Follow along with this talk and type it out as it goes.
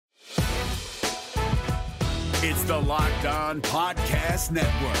It's the Locked On Podcast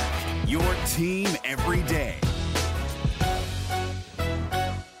Network, your team every day.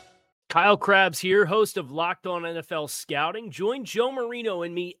 Kyle Krabs here, host of Locked On NFL Scouting. Join Joe Marino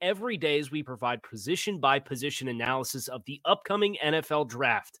and me every day as we provide position-by-position analysis of the upcoming NFL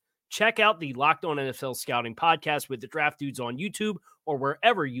Draft. Check out the Locked On NFL Scouting podcast with the Draft Dudes on YouTube or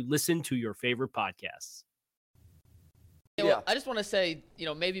wherever you listen to your favorite podcasts. Well, I just want to say,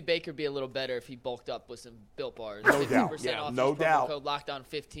 maybe Baker be a little better if he bulked up with some Built Bars. No doubt. Off no doubt. Promo code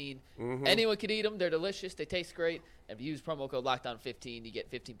LOCKEDON15. Anyone could eat them. They're delicious. They taste great. And if you use promo code LOCKEDON15, you get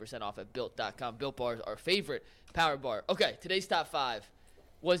 15% off at Built.com. Built Bars, our favorite power bar. Okay, today's top 5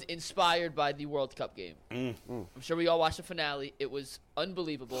 was inspired by the World Cup game. I'm sure we all watched the finale. It was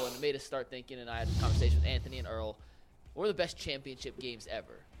unbelievable, and it made us start thinking, and I had a conversation with Anthony and Earl, what are the best championship games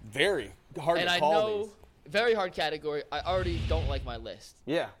ever? Very hard and to I call know, these. Very hard category. I already don't like my list.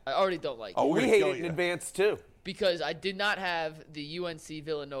 Yeah. I already don't like Oh, it. we hate it in advance, too. Because I did not have the UNC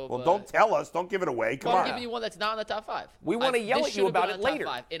Villanova. Well, don't tell us. Don't give it away. Come I'm on. giving you one that's not in the top 5. We want to yell at you about it later.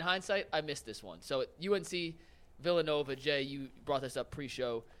 5. In hindsight, I missed this one. So UNC Villanova, Jay, you brought this up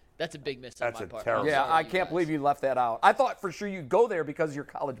pre-show. That's a big miss on my part. Terrible. Yeah, I can't believe you left that out. I thought for sure you'd go there because of your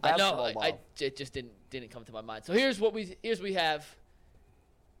college basketball I know. love. It just didn't come to my mind. So here's what we have.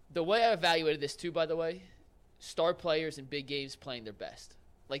 The way I evaluated this too, by the way, star players in big games playing their best.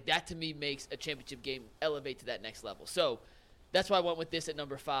 Like that to me makes a championship game elevate to that next level. So that's why I went with this at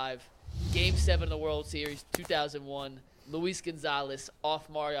number 5. Game 7 of the World Series, 2001. Luis Gonzalez off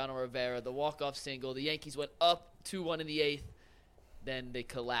Mariano Rivera, the walk-off single. The Yankees went up 2-1 in the 8th. Then they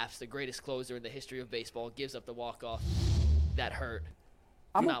collapsed. The greatest closer in the history of baseball gives up the walk-off. That hurt.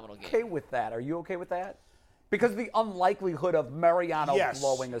 Phenomenal game. I'm okay with that. Are you okay with that? Because of the unlikelihood of Mariano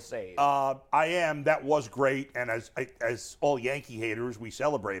blowing a save. I am. That was great. And as all Yankee haters, we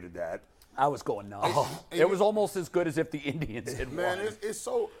celebrated that. I was going nuts. It was almost as good as if the Indians had won. It's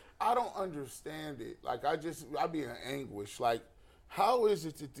so – I don't understand it. Like, I'd be in anguish. Like, how is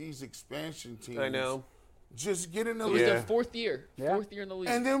it that these expansion teams I know. just get in the It was their 4th year. Yeah. 4th year in the league.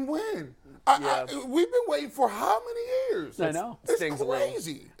 and then win? We've been waiting for how many years? I know. It's Stings a little.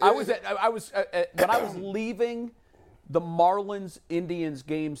 crazy. When I was leaving the Marlins Indians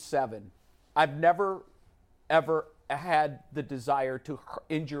game 7, I've never ever had the desire to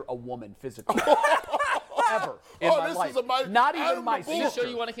injure a woman physically. Ever in my this life. is Not even my Are you sister. sure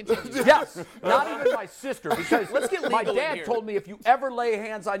you want to continue? Yes, not even my sister. Because my legal in dad here. told me if you ever lay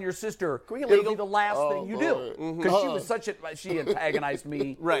hands on your sister, we get it'll legal? be the last thing you do. Because she was she antagonized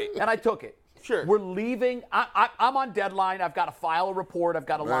me. Right. And I took it. Sure. We're leaving. I'm on deadline. I've got to file a report. I've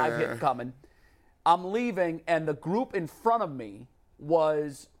got a live hit coming. I'm leaving, and the group in front of me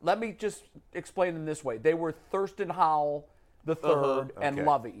was, let me just explain them this way. They were Thurston Howell the third and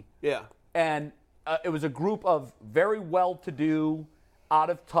Lovey. Yeah. And it was a group of very well-to-do, out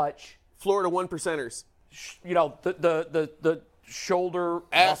of touch, Florida 1%ers. The shoulder,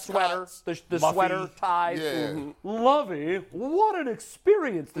 the sweater, the sweater ties. Yeah. Lovey, what an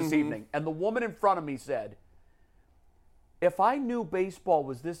experience this evening. And the woman in front of me said, if I knew baseball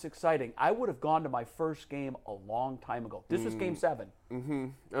was this exciting, I would have gone to my first game a long time ago. This was game 7.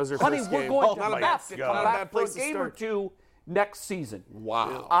 That was their Honey, first we're game. going to Not a bad- have to not come a back bad for a place to game or start. 2 next season.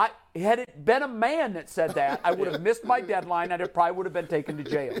 Wow. Had it been a man that said that, I would have missed my deadline and it probably would have been taken to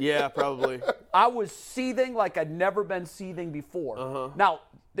jail. Yeah, probably. I was seething like I'd never been seething before. Now,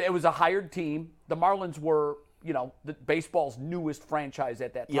 it was a hired team. The Marlins were, the baseball's newest franchise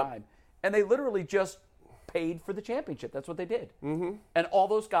at that time. And they literally just paid for the championship. That's what they did. And all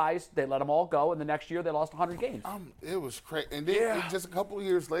those guys, they let them all go, and the next year they lost 100 games. It was crazy. And then just a couple of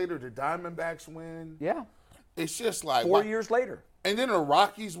years later, the Diamondbacks win. Yeah. It's just like 4 years later. And then the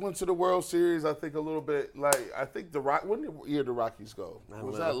Rockies went to the World Series. I think a little bit when year the Rockies go?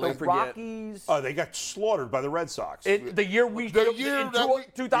 Was that The late? Rockies. They got slaughtered by the Red Sox. The year we The in year that we-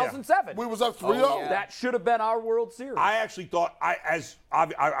 2007. We was up 3-0. That should have been our World Series. I actually thought,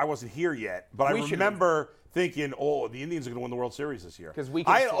 I wasn't here yet, but I remember thinking, the Indians are going to win the World Series this year. 'Cause we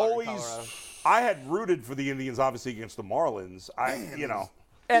can I had slaughter always, Colorado. I had rooted for the Indians, obviously, against the Marlins.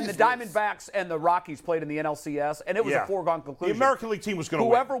 And the Diamondbacks and the Rockies played in the NLCS, and it was a foregone The conclusion. American League team was going to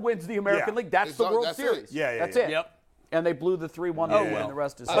win. Whoever wins the American League, that's the World that's it. Series. Yeah, That's yeah. it. Yep. And they blew the 3-1 lead, and the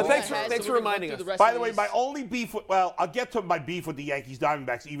rest is But history. thanks for reminding us. By the way, my only beef I'll get to my beef with the Yankees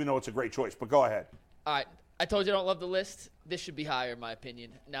Diamondbacks, even though it's a great choice, but go ahead. All right. I told you I don't love the list. This should be higher, in my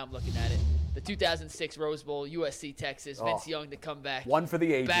opinion. Now I'm looking at it. The 2006 Rose Bowl, USC, Texas, Vince Young to come back. One for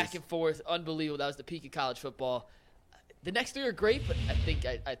the ages. Back and forth. Unbelievable. That was the peak of college football. The next 3 are great, but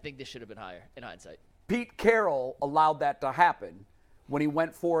I think this should have been higher in hindsight. Pete Carroll allowed that to happen when he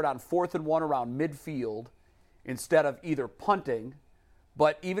went for it on 4th and 1 around midfield, instead of either punting.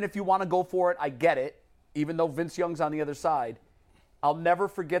 But even if you want to go for it, I get it, even though Vince Young's on the other side. I'll never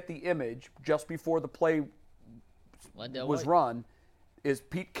forget the image just before the play was run, is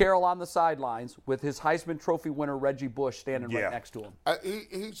Pete Carroll on the sidelines with his Heisman Trophy winner Reggie Bush standing right next to him.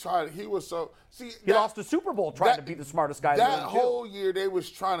 He tried. He was so he lost the Super Bowl trying to be the smartest guy in the That league, whole year they was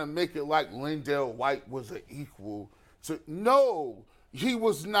trying to make it like Lindell White was an equal to. No, he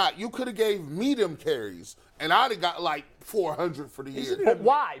was not. You could have gave me them carries, and I'd have got like 400 for the year. But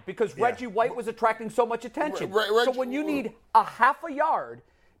why? Because Reggie White was attracting so much attention. So when you need a half a yard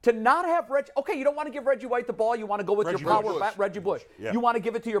to not have Reggie, okay, you don't want to give Reggie White the ball. You want to go with your power back, Reggie Bush. Yeah. You want to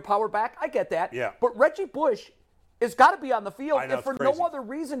give it to your power back. I get that. Yeah. But Reggie Bush has got to be on the field, know, if for crazy. no other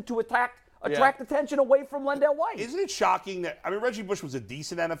reason to attract attention away from Lindell White. Isn't it shocking that Reggie Bush was a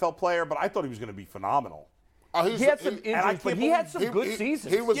decent NFL player, but I thought he was going to be phenomenal. He had some injuries, but he had some good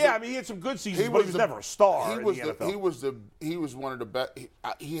seasons. He had some good seasons, but he was never a star in the NFL. He was one of the best.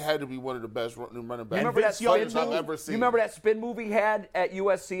 He had to be one of the best running backs I've ever seen. You remember that spin move he had at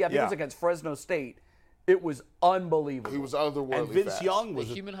USC? I think it was against Fresno State. It was unbelievable. He was otherworldly And Vince fast. Young was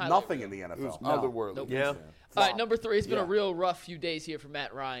nothing in the NFL. He was otherworldly. Nope. Yeah. All right, number 3. It's been a real rough few days here for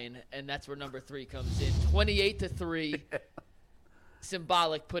Matt Ryan, and that's where number 3 comes in. 28-3.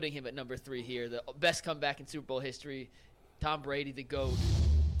 Symbolic putting him at number 3 here. The best comeback in Super Bowl history. Tom Brady, the GOAT.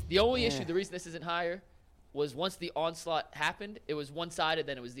 The only issue, the reason this isn't higher, was once the onslaught happened, it was one-sided,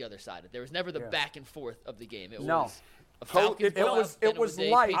 then it was the other sided. There was never the back and forth of the game. It was a Falcons blowout, then it was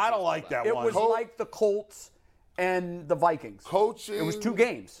a like I don't like that It one. was like the Colts and the Vikings. Coaching. It was 2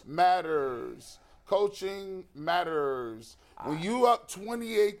 games. Matters. Coaching matters. When you up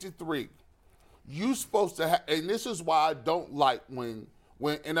 28-3, you supposed to have, and this is why I don't like when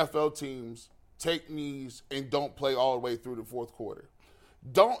NFL teams take knees and don't play all the way through the fourth quarter.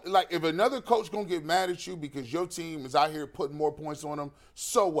 Don't, like, if another coach gonna get mad at you because your team is out here putting more points on them,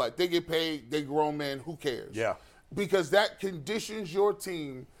 so what? They get paid, they grown men, who cares? Yeah. Because that conditions your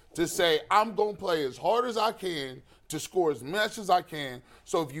team to say, I'm gonna play as hard as I can to score as much as I can.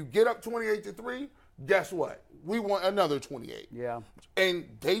 So if you get up 28-3, guess what? We want another 28. Yeah. And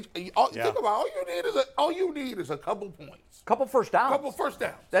think about all you need is a couple points. Couple first downs.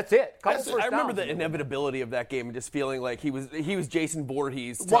 That's it. I remember the inevitability of that game and just feeling like he was Jason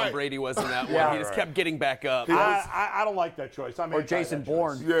Voorhees. Tom Brady was in that one. He just kept getting back up. I don't like that choice. Or Jason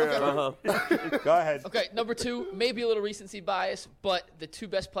Bourne. Yeah. Go ahead. Okay, number 2, maybe a little recency bias, but the 2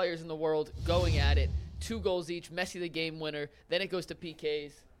 best players in the world going at it. 2 goals each. Messi the game winner. Then it goes to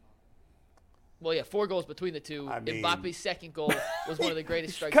PKs. Well, 4 goals between the 2. Mbappe's second goal was one of the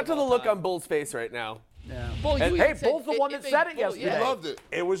greatest strikes Cut to of the all look time. on Bull's face right now. Yeah. Bull's the one that said it yesterday. He loved it.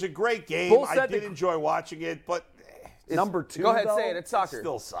 It was a great game. Bull I said did enjoy watching it, but number 2. Go ahead, though, say it. It's soccer.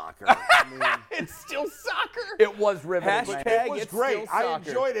 still soccer. It's still soccer. It was riveting. Hashtag It was it's great. still I soccer.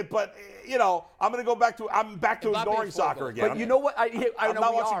 enjoyed it, but I'm going to go back to Mbappe's ignoring 4 soccer goals. again. But you know what? I I'm know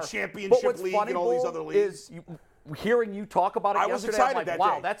not we watching are. Championship But what's League funny, and all these Bull, other leagues. is hearing you talk about it I was yesterday, I'm excited like, that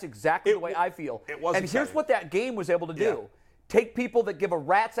wow, day. that's exactly the way I feel. It was And exciting. here's what that game was able to do. Yeah. Take people that give a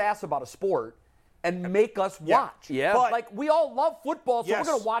rat's ass about a sport and make us watch. Yeah. But, like, we all love football, so Yes.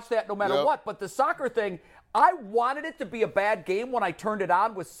 we're going to watch that no matter Yep. what. But the soccer thing, I wanted it to be a bad game when I turned it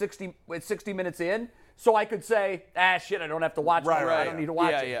on with 60 minutes in, so I could say, shit, I don't have to watch it. I don't need to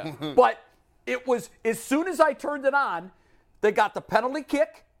watch it. Yeah. But it was, as soon as I turned it on, they got the penalty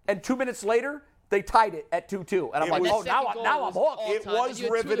kick, and 2 minutes later, they tied it at 2-2. And I'm like, That second goal now I'm hooked. all It time. was And you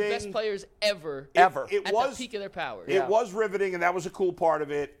had 2 of the riveting. best players ever. Ever. It at was the peak of their powers. It was riveting, and that was a cool part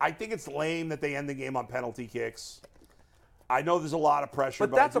of it. I think it's lame that they end the game on penalty kicks. I know there's a lot of pressure,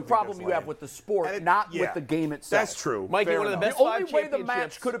 But I that's do a think problem that's you have lame. with the sport, And not with the game itself. That's true. Mikey, Fair one of the enough. best The only 5 way the match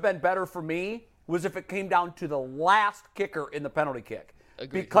championships. could have been better for me was if it came down to the last kicker in the penalty kick.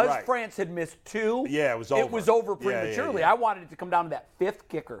 Agreed. Because Right. France had missed 2, Yeah, it was It over. was over Yeah, yeah, prematurely. yeah. I wanted it to come down to that 5th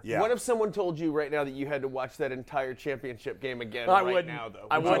kicker. Yeah. What if someone told you right now that you had to watch that entire championship game again I right wouldn't. now, though?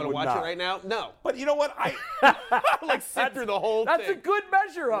 I Would you want to would watch not. it right now? No. But you know what? Like, sit through the whole That's thing. a good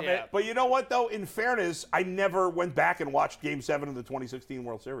measure of Yeah. it. But you know what, though? In fairness, I never went back and watched Game 7 of the 2016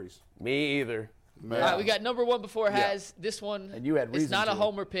 World Series. Me either. Man. All right, we got number 1 before Has. This one, And you had it's reason not a to.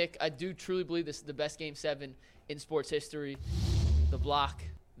 homer pick. I do truly believe this is the best Game 7 in sports history. The block,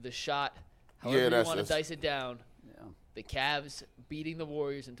 the shot, however you that's- want to that's- dice it down. The Cavs beating the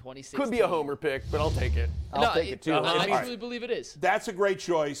Warriors in 2016. Could be a homer pick, but I'll take it. I'll take it too. I All truly believe it is. That's a great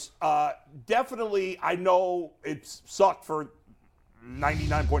choice. Definitely, I know it's sucked for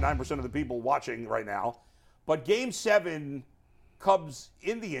 99.9% of the people watching right now, but Game 7,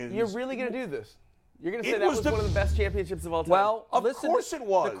 Cubs-Indians. You're really going to do this? You're going to say that was one of the best championships of all time? Well, of course it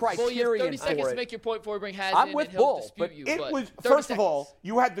was. The Well, you have 30 criterion seconds for to it. make your point before we bring Has I'm in, with and he'll Bull, dispute but you. It but was 30 first of all, seconds.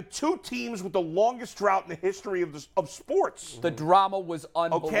 you had the two teams with the longest drought in the history of sports. The drama was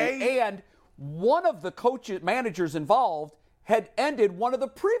unbelievable. Okay. And one of the managers involved had ended one of the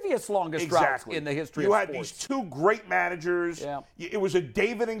previous longest droughts in the history you of had sports. these two great managers. Yeah. It was a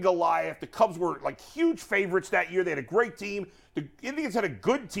David and Goliath. The Cubs were like huge favorites that year. They had a great team. The Indians had a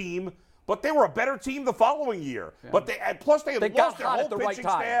good team, but they were a better team the following year. Yeah. But they had lost got their hot whole at the right pitching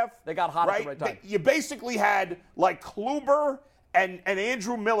time. staff. They got hot at the right time. You basically had like Kluber and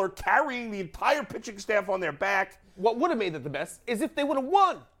Andrew Miller carrying the entire pitching staff on their back. What would have made it the best is if they would have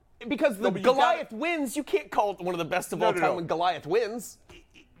won. Because the Goliath wins, you can't call it one of the best of all time when Goliath wins.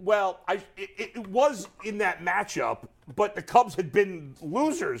 Well, it was in that matchup, but the Cubs had been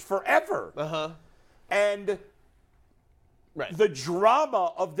losers forever. And the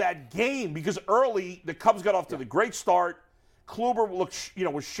drama of that game, because early the Cubs got off to the great start. Kluber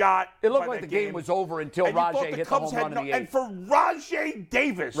was shot. It looked like the game was over until Rajay hit the home run in the eighth. And for Rajay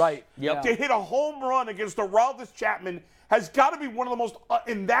Davis to hit a home run against Aroldis Chapman has got to be one of the most,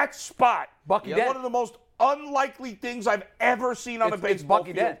 in that spot, Bucky Dent. one of the most unlikely things I've ever seen on a baseball It's Bucky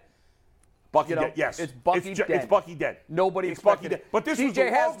field. Dent. Bucky Dent, yes. It's Bucky Dent. It's Bucky Dent. Nobody it's Bucky expected Dent. it. But this was the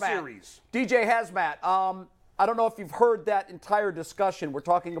World Series. DJ Hazmat, I don't know if you've heard that entire discussion. We're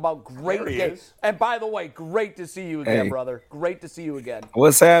talking about great games. And by the way, great to see you again, brother. Great to see you again.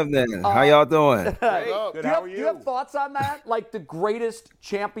 What's happening? How y'all doing? Good. How are you? Do you have thoughts on that? Like the greatest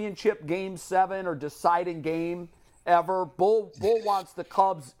championship Game 7 or deciding game ever? Bull wants the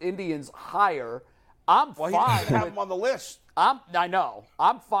Cubs Indians higher. I'm fine. He doesn't have them on the list. I know.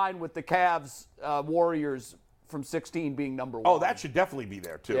 I'm fine with the Cavs Warriors from 16 being number 1. Oh, that should definitely be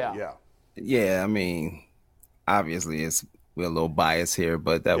there too. Yeah. Yeah, I mean, obviously we're a little biased here,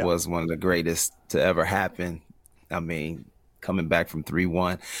 but that was one of the greatest to ever happen. I mean, coming back from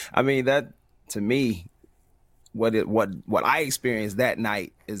 3-1. I mean, that to me, what I experienced that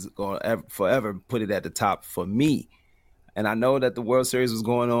night is going to forever put it at the top for me. And I know that the World Series was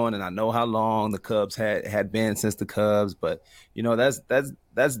going on, and I know how long the Cubs had been since the Cubs, but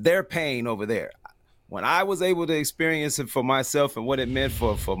that's their pain over there. When I was able to experience it for myself and what it meant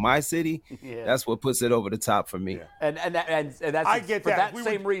for my city, that's what puts it over the top for me. And that's I get for that.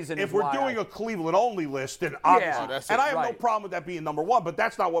 Same reason. If we're doing a Cleveland only list, then obviously, and I have no problem with that being number 1, but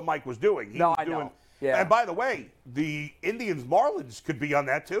that's not what Mike was doing. I know. Yeah. And by the way, the Indians Marlins could be on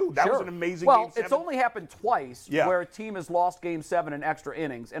that too. That was an amazing Game 7. Well, it's only happened twice where a team has lost Game 7 in extra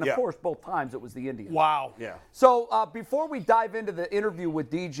innings. And, of course, both times it was the Indians. Wow. Yeah. So before we dive into the interview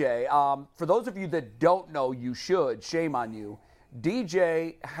with DJ, for those of you that don't know, you should. Shame on you.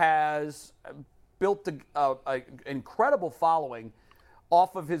 DJ has built an incredible following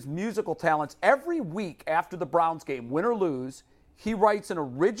off of his musical talents. Every week after the Browns game, win or lose, he writes an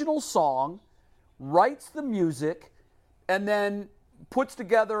original song, writes the music, and then puts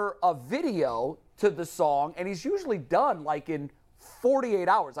together a video to the song, and he's usually done like in 48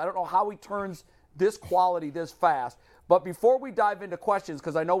 hours. I don't know how he turns this quality this fast. But before we dive into questions,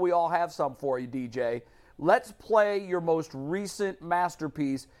 because I know we all have some for you, DJ, let's play your most recent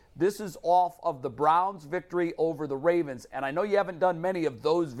masterpiece. This is off of the Browns' victory over the Ravens, and I know you haven't done many of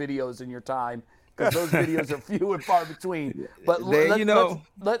those videos in your time, because those videos are few and far between. But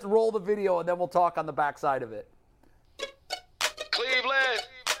let's roll the video, and then we'll talk on the backside of it. Cleveland,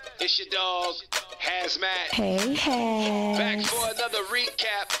 it's your dog, Hazmat. Hey. Back for another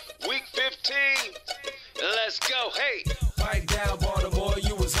recap, Week 15. Let's go, hey. Pipe down, Baltimore,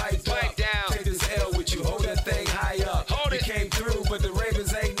 you was hyped up. Pipe down. Take this L with you, hold that thing high up. Hold it. We came through, but the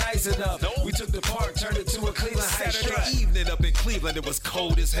Ravens ain't nice enough. Nope. We took the park, turned it to a Cleveland high Saturday strut. evening up in Cleveland, it was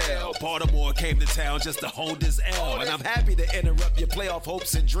cold as hell. Baltimore came to town just to hold this L. And I'm happy to interrupt your playoff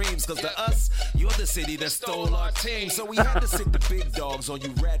hopes and dreams, because to us, you're the city that stole our team. So we had to sit the big dogs on you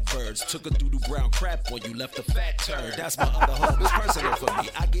Ratbirds. Took a doo-doo brown crap on you, left a fat turd. That's my other home. It's personal for me.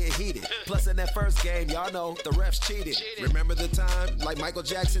 I get heated. Plus in that first game, y'all know the refs cheated. Remember the time, like Michael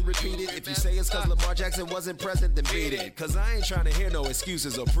Jackson repeated? If you say it's because Lamar Jackson wasn't present, then beat it. Because I ain't trying to hear no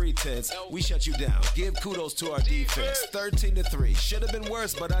excuses or pretense. We shut you down. Give kudos to our defense. 13-3. Should have been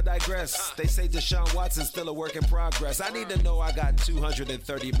worse, but I digress. They say Deshaun Watson's still a work in progress. I need to know I got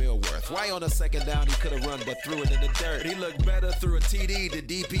 $230 million worth. Why on a second down he could have run but threw it in the dirt? He looked better through a TD to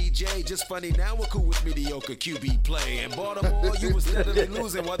DPJ. Just funny, now we're cool with mediocre QB play. In Baltimore, you was steadily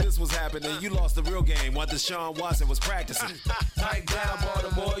losing while this was happening. You lost the real game while Deshaun Watson was practicing. Pipe down,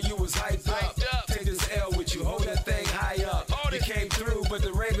 Baltimore, you was hyped up. Take this L with you, hold that thing high up. We came through, but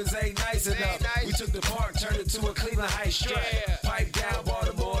the Ravens ain't nice enough. We took the park, turned it to a Cleveland high strut. Pipe down,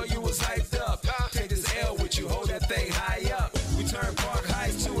 Baltimore, you was hyped up. Take this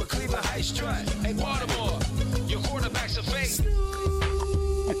high strut. Hey, Baltimore, your quarterback's a fake.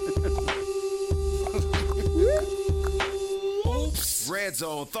 Red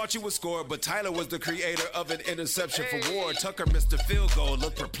zone, thought you would score, but Tyler was the creator of an interception for Ward. Tucker missed the field goal,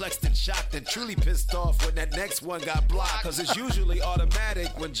 looked perplexed and shocked, and truly pissed off when that next one got blocked. Cause it's usually automatic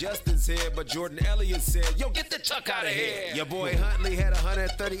when Justin's here, but Jordan Elliott said, yo, get the Tuck out of here. Your boy Huntley had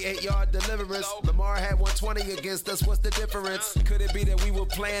 138-yard deliverance. Lamar had 120 against us, what's the difference? Could it be that we were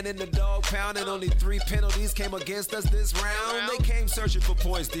playing in the dog pound and only 3 penalties came against us this round? They came searching for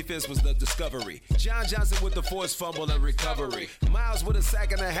points, defense was the discovery. John Johnson with the forced fumble and recovery. Miles with a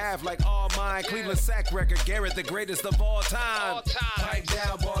sack and a half like all mine. Cleveland sack record, Garrett the greatest of all time. Pipe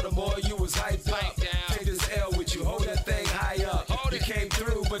down, Baltimore, you was hyped up. Take this L with you, hold that thing high up. You came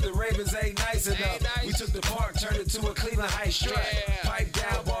through, but the Ravens ain't nice enough. We took the park, turned it to a Cleveland high strut. Pipe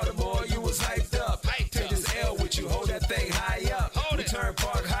down, Baltimore, you was hyped up. Take this L with you, hold that thing high up. We turned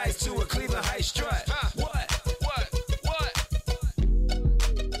Park Heights to a Cleveland high strut. What?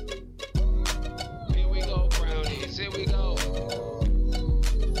 Here we go, Brownies. Here we go.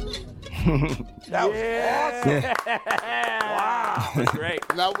 That was awesome. Wow. Great.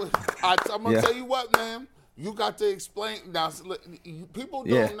 Now, I'm going to tell you what, man. You got to explain. Now, people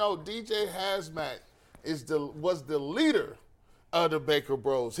don't know DJ Hazmat was the leader of the Baker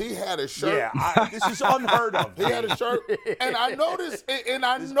Bros. He had a shirt. Yeah, this is unheard of. He had a shirt. And I noticed,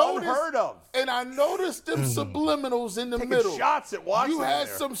 unheard of. And I noticed them subliminals in the middle. Shots at Watson. You had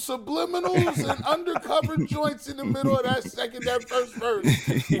some subliminals and undercover joints in the middle of that first verse.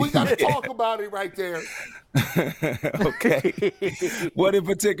 We got to talk about it right there. Okay. What in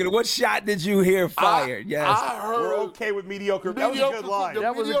particular? What shot did you hear fired? Yes. I heard. We're okay with mediocre. That was a good line.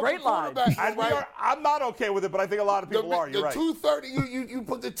 That was a great line. I'm not okay with it, but I think a lot of people are. You're right. 230. You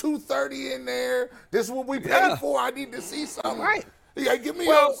put the 230 in there. This is what we paid for. I need to see something. Right. Yeah, give me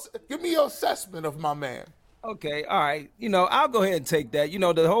your assessment of my man. Okay, all right. I'll go ahead and take that.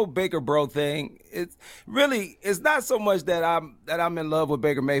 The whole Baker Bro thing, it's not so much that I'm in love with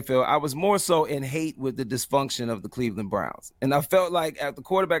Baker Mayfield. I was more so in hate with the dysfunction of the Cleveland Browns. And I felt like after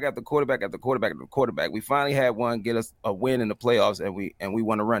quarterback, we finally had one get us a win in the playoffs, and we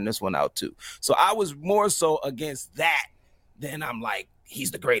want to run this one out too. So I was more so against that than I'm like,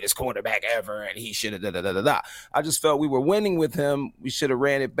 he's the greatest quarterback ever, and he should have I just felt we were winning with him. We should have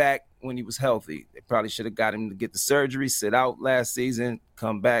ran it back when he was healthy. They probably should have got him to get the surgery, sit out last season,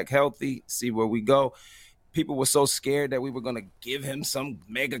 come back healthy, see where we go. People were so scared that we were going to give him some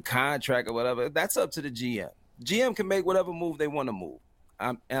mega contract or whatever. That's up to the GM. GM can make whatever move they want to move.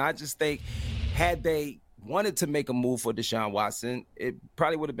 And I just think had they wanted to make a move for Deshaun Watson, it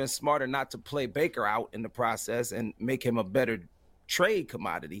probably would have been smarter not to play Baker out in the process and make him a better trade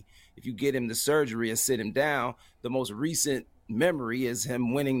commodity. If you get him the surgery and sit him down, the most recent memory is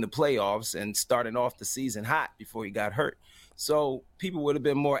him winning the playoffs and starting off the season hot before he got hurt. So people would have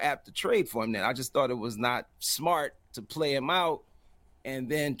been more apt to trade for him then. I just thought it was not smart to play him out and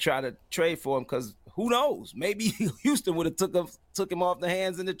then try to trade for him, because who knows? Maybe Houston would have took him off the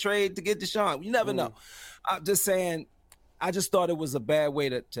hands in the trade to get Deshaun. You never know. I'm just saying, I just thought it was a bad way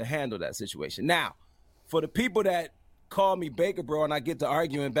to handle that situation. Now, for the people that call me Baker Bro and I get to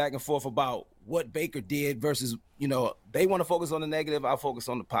arguing back and forth about what Baker did versus, they want to focus on the negative, I'll focus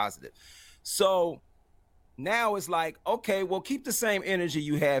on the positive. So now it's like, okay, well, keep the same energy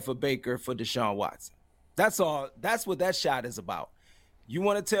you had for Baker for Deshaun Watson. That's all. That's what that shot is about. You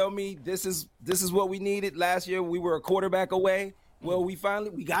want to tell me this is what we needed last year? We were a quarterback away. Well, we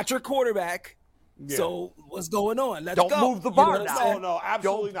got your quarterback. Yeah. So what's going on? Let's go. Don't move the bar now. No,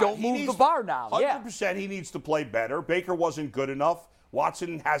 absolutely not. Don't move the bar now. 100% he needs to play better. Baker wasn't good enough.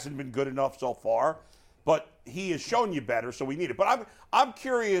 Watson hasn't been good enough so far. But he has shown you better, so we need it. But I'm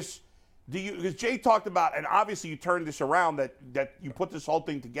curious, because Jay talked about, and obviously you turned this around, that you put this whole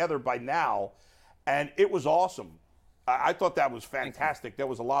thing together by now, and it was awesome. I thought that was fantastic. That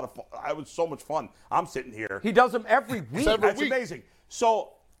was a lot of fun. It was so much fun. I'm sitting here. He does them every week. That's amazing.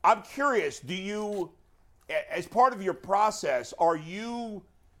 So I'm curious, do you, as part of your process, are you,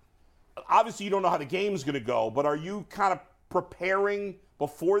 obviously you don't know how the game's going to go, but are you kind of preparing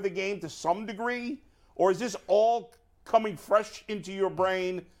before the game to some degree? Or is this all coming fresh into your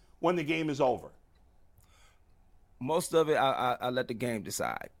brain when the game is over? Most of it, I let the game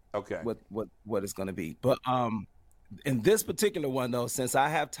decide. Okay. What it's going to be. But in this particular one, though, since I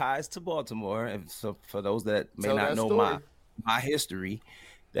have ties to Baltimore, and so for those that may not know my history,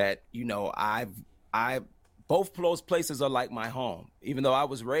 that, I both those places are like my home, even though I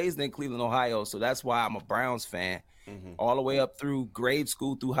was raised in Cleveland, Ohio. So that's why I'm a Browns fan all the way up through grade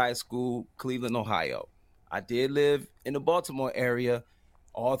school, through high school, Cleveland, Ohio. I did live in the Baltimore area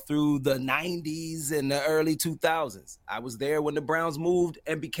all through the 90s and the early 2000s. I was there when the Browns moved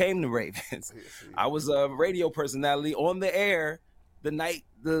and became the Ravens. I was a radio personality on the air the night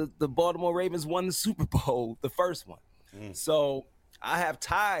the Baltimore Ravens won the Super Bowl, the first one. So I have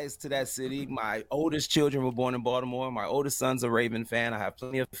ties to that city. My oldest children were born in Baltimore. My oldest son's a Raven fan. I have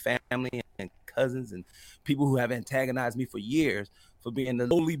plenty of family and cousins and people who have antagonized me for years for being the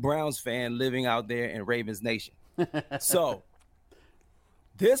lowly Browns fan living out there in Ravens Nation. So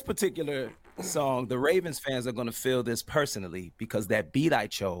this particular song, the Ravens fans are going to feel this personally because that beat I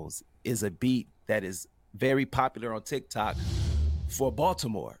chose is a beat that is very popular on TikTok for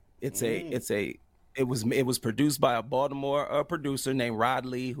Baltimore. It was produced by a Baltimore producer named Rod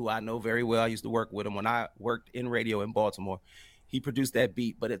Lee, who I know very well. I used to work with him when I worked in radio in Baltimore. He produced that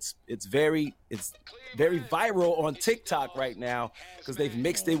beat, but it's very viral on TikTok right now because they've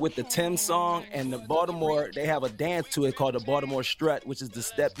mixed it with the Tim song and the Baltimore. They have a dance to it called the Baltimore Strut, which is the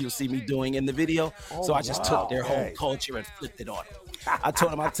step you'll see me doing in the video. So I just took their whole culture and flipped it on them. I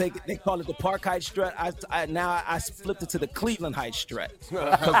told them I'll take it. They call it the Park Heights Strut. I flipped it to the Cleveland Heights Strut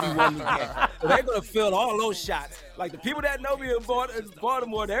because we won the game. So they're gonna feel all those shots. Like the people that know me in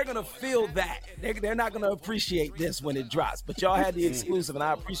Baltimore, they're gonna feel that. They're not gonna appreciate this when it drops. But y'all had the exclusive, and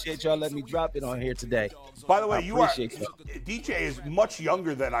I appreciate y'all letting me drop it on here today. By the way, DJ is much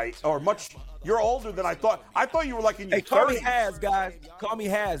younger than you're older than I thought. I thought you were like in your 30s. Call me Haz, guys. Call me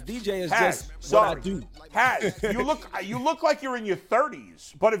Haz. DJ is Haz, just what I do. Haz, you look like you're in your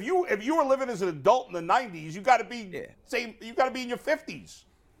 30s. But if you were living as an adult in the 90s, you got to be in your 50s.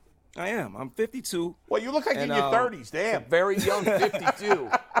 I am. I'm 52. Well, you look like in your 30s. Damn. Very young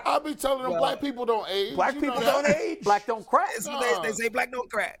 52. I'll be telling them black people don't age. Black people don't age. Black don't crack. They say black don't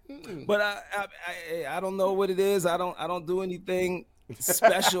crack. But I don't know what it is. I don't do anything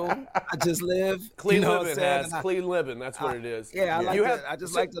special. I just live. Clean living, clean living. That's what it is. Yeah, I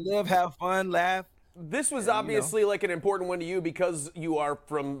just like to live, have fun, laugh. This was obviously like an important one to you because you are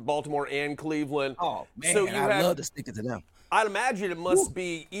from Baltimore and Cleveland. Oh, man, so I love to stick it to them. I'd imagine it must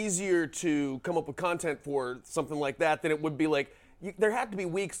be easier to come up with content for something like that than it would be like, there had to be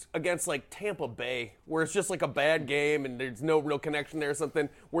weeks against like Tampa Bay where it's just like a bad game and there's no real connection there or something.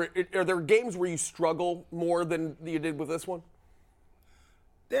 Are there games where you struggle more than you did with this one?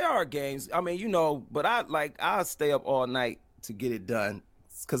 There are games. I mean, but I'll stay up all night to get it done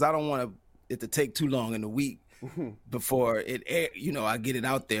because I don't want it to take too long in the week before it air, I get it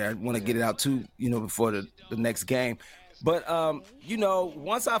out there. I want to get it out too, before the next game. But,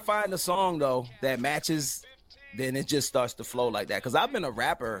 once I find a song, though, that matches, then it just starts to flow like that. Because I've been a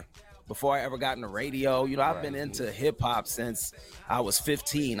rapper before I ever got in the radio. I've been into hip-hop since I was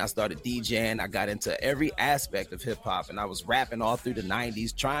 15. I started DJing. I got into every aspect of hip-hop, and I was rapping all through the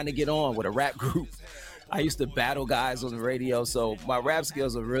 90s, trying to get on with a rap group. I used to battle guys on the radio, so my rap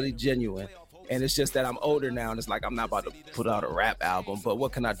skills are really genuine. And it's just that I'm older now, and it's like I'm not about to put out a rap album, but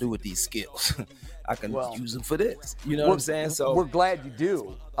what can I do with these skills? I can use them for this. You know what I'm saying? So we're glad you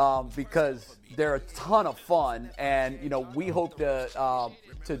do because they're a ton of fun, and we hope to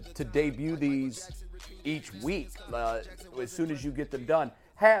debut these each week as soon as you get them done.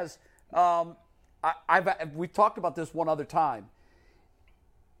 We've talked about this one other time.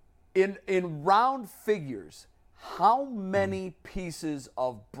 In round figures, how many pieces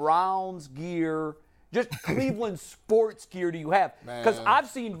of Browns gear, just Cleveland sports gear do you have? Because I've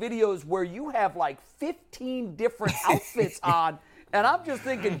seen videos where you have like 15 different outfits on, and I'm just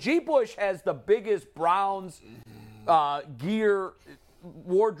thinking G. Bush has the biggest Browns gear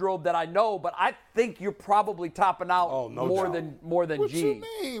wardrobe that I know, but I think you're probably topping out more than what G. What you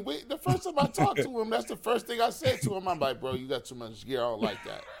mean? The first time I talked to him, that's the first thing I said to him. I'm like, bro, you got too much gear. I don't like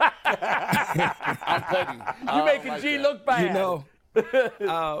that. I'm petty. You making G look bad.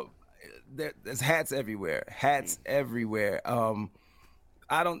 There's hats everywhere. I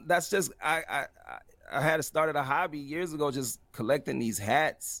had started a hobby years ago just collecting these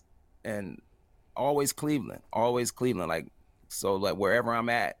hats and always Cleveland. Like, so like wherever I'm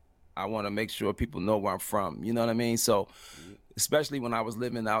at, I want to make sure people know where I'm from. You know what I mean? So especially when I was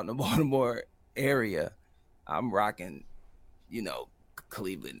living out in the Baltimore area, I'm rocking,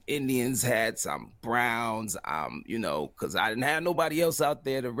 Cleveland Indians hats. I'm Browns. Because I didn't have nobody else out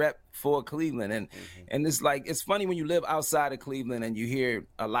there to rep for Cleveland. And it's like, it's funny when you live outside of Cleveland and you hear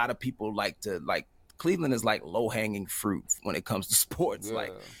a lot of people Cleveland is like low-hanging fruit when it comes to sports. Yeah.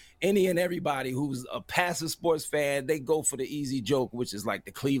 Like any and everybody who's a passive sports fan, they go for the easy joke, which is like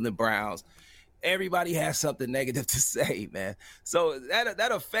the Cleveland Browns. everybody has something negative to say, man. So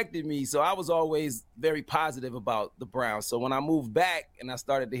that affected me. So I was always very positive about the Browns. So when I moved back and I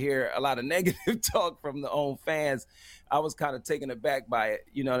started to hear a lot of negative talk from the own fans, I was kind of taken aback by it.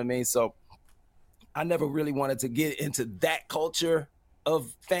 You know what I mean? So I never really wanted to get into that culture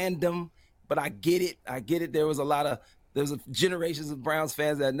of fandom, but I get it. There was generations of Browns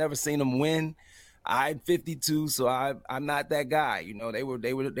fans that had never seen them win. I'm 52, so I'm not that guy. You know, they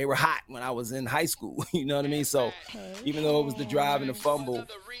were hot when I was in high school. You know what I mean? So even though it was the drive and the fumble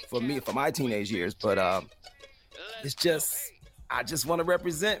for my teenage years, but it's just I just want to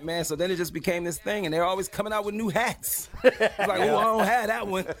represent, man. So then it just became this thing, and they're always coming out with new hats. It's like, oh, I don't have that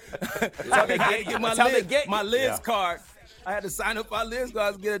one. I get my Liz card. I had to sign up for my Liz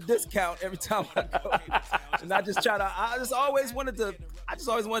card to get a discount every time I go. And I just always wanted to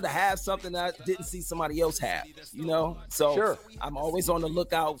have something that I didn't see somebody else have, you know? So sure. I'm always on the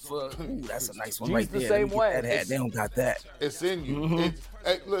lookout for, ooh, that's a nice one G's right the there. same way. That hat. They don't got that. It's in you.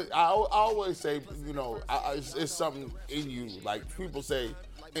 Mm-hmm. Look, I always say, you know, it's something in you. Like people say,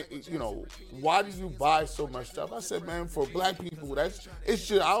 you know, why do you buy so much stuff? I said, man, for black people, it's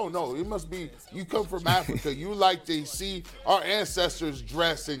just, I don't know. It must be, you come from Africa. You like to see our ancestors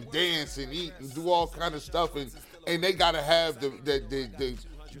dress and dance and eat and do all kind of stuff. And they got to have the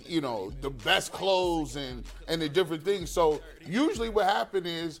you know, the best clothes and the different things. So usually what happens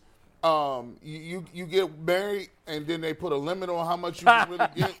is, you get married and then they put a limit on how much you can really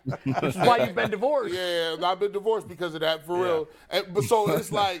get. That's why you've been divorced. Yeah, I've been divorced because of that, for real. But so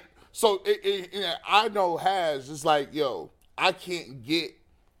it's like, I know it's like, yo, I can't get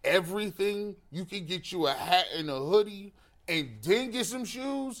everything. You can get you a hat and a hoodie and then get some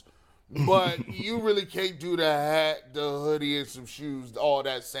shoes, but you really can't do the hat, the hoodie, and some shoes all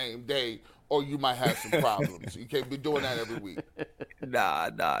that same day, or you might have some problems. You can't be doing that every week. Nah.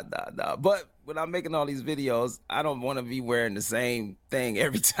 But when I'm making all these videos, I don't want to be wearing the same thing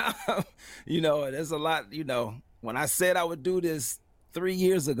every time. You know, there's a lot, you know, when I said I would do this 3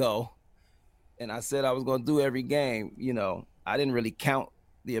 years ago, and I said I was going to do every game, you know, I didn't really count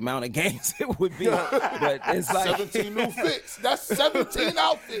the amount of games it would be. But it's like 17 new fits. That's 17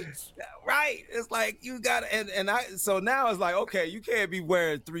 outfits. Right. It's like you got to, so now it's like, okay, you can't be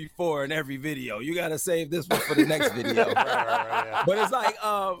wearing 3-4 in every video. You got to save this one for the next video. Right. But it's like,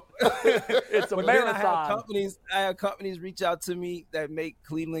 it's a marathon. I have companies reach out to me that make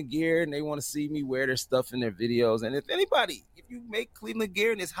Cleveland gear and they want to see me wear their stuff in their videos. And if you make Cleveland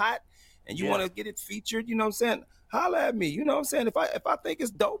gear and it's hot and you want to get it featured, you know what I'm saying? Holla at me. You know what I'm saying? If I think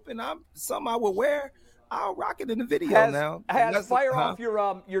it's dope and I'm something I would wear, I'll rock it in the video now. Fire off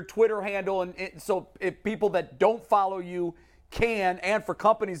your Twitter handle, and so if people that don't follow you can, and for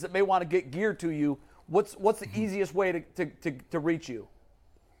companies that may want to get gear to you, what's the easiest way to reach you?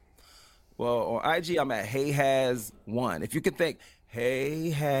 Well, on IG, I'm at HeyHas1. If you could think,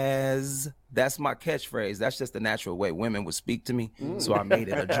 Hey has, that's my catchphrase. That's just the natural way women would speak to me. So I made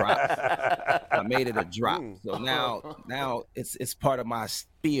it a drop. So now it's part of my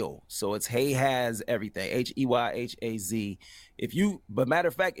spiel. So it's Hey has everything. HEYHAZ. But matter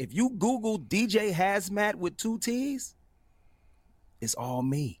of fact, if you Google DJ Hazmat with 2 T's, it's all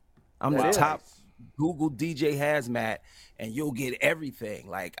me. I'm the top Google DJ Hazmat, and you'll get everything.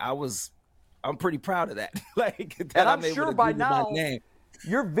 Like I'm pretty proud of that. And I'm sure by now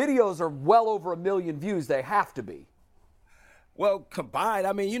your videos are well over 1 million views. They have to be. Well, combined,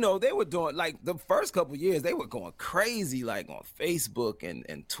 I mean, you know, they were doing, like, the first couple of years, they were going crazy, like, on Facebook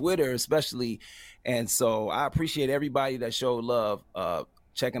and Twitter especially. And so I appreciate everybody that showed love,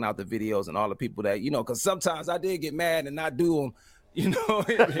 checking out the videos, and all the people that, you know, because sometimes I did get mad and not do them, you know,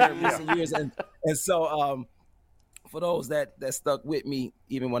 in recent years. And so for those that stuck with me,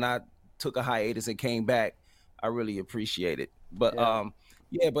 even when I took a hiatus and came back, I really appreciate it. But I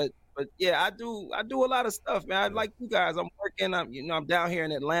do a lot of stuff, man. I like you guys. I'm working. I'm down here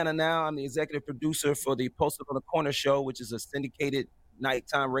in Atlanta now. I'm the executive producer for the Posted on the Corner show, which is a syndicated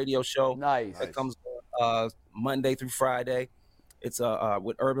nighttime radio show. Nice. That comes Monday through Friday. It's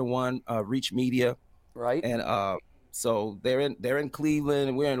with Urban One, Reach Media. Right. And so they're in Cleveland,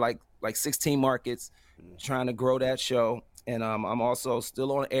 and we're in like 16 markets, trying to grow that show. And I'm also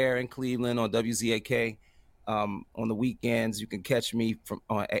still on air in Cleveland on WZAK. On the weekends, you can catch me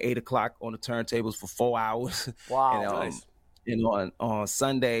at 8 o'clock on the turntables for 4 hours. Wow, and, nice. And on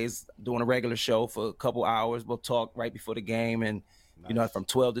Sundays, doing a regular show for a couple hours. We'll talk right before the game, and you know, from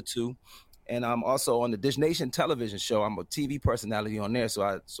 12 to 2. And I'm also on the Dish Nation television show. I'm a TV personality on there, so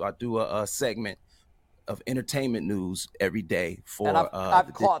I do a segment of entertainment news every day for. And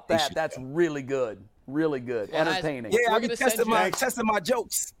I've caught that. nation. That's really good. Really good. Well, Entertaining. Yeah, We're I've been gonna testing my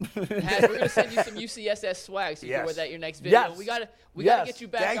jokes. We're gonna send you some UCSS swag so you can wear that your next video. Yes. We gotta get you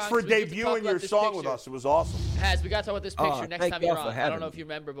back. Thanks on for so we get to talk debuting about your this song picture. with us. It was awesome. Has we gotta talk about this picture next thank time y'all you're for on. I having don't know me. if you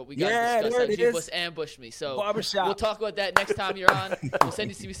remember, but we Yeah, gotta discuss there that. it You is. just ambushed me. So Barbershop. we'll talk about that next time you're on. We'll send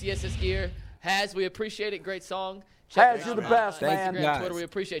you some UCSS gear. Has, we appreciate it. Great song. Check Has, it you're out the on best, Thank man. you, Instagram, guys. Twitter. We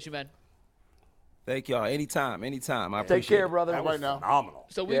appreciate you, man. Thank y'all. Anytime. I Take appreciate care, it. brother. That right now. Phenomenal.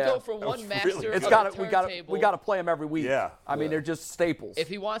 So we Yeah. go from That one was master really of It's the got turntable. we got to play them every week. Yeah. I mean, they're just staples. If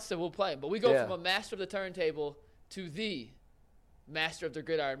he wants to, we'll play him. But we go Yeah. from a master of the turntable to the master of the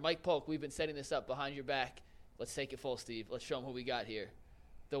gridiron. Mike Polk, we've been setting this up behind your back. Let's take it full, Steve. Let's show him who we got here.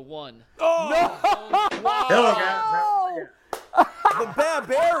 The one. Hello, guys. The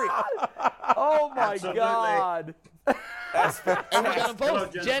Barbarian. Oh my Absolutely. God. And we got them Hello,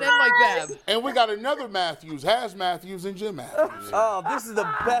 both, Jennifer. Jen and Mike Babb. And we got another Matthews, Has Matthews and Jim Matthews. Oh, this is the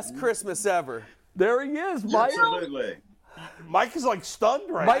best Christmas ever. There he is, Mike. Absolutely. Mike is like stunned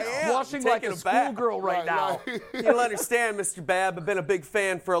right Mike's now. am. blushing like a Taken aback. schoolgirl right now. You'll understand, Mr. Babb, I've been a big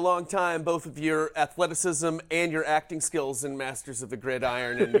fan for a long time, both of your athleticism and your acting skills in Masters of the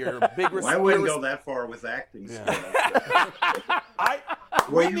Gridiron, and your big Well, I wouldn't go that far with acting.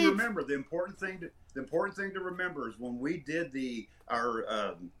 Well, you remember the important thing to remember is when we did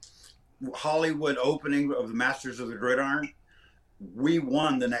our Hollywood opening of the Masters of the Gridiron, we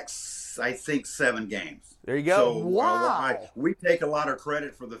won the next, I think, 7 games. There you go. So, Wow. we take a lot of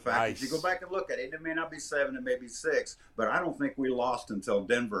credit for the fact that Nice. you go back and look at it. It may not be 7, it may be 6, but I don't think we lost until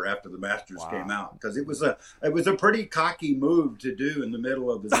Denver after the Masters came out, because it was a pretty cocky move to do in the middle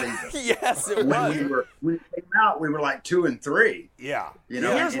of the season. Yes, it was. When it came out, we were like 2-3. Yeah. You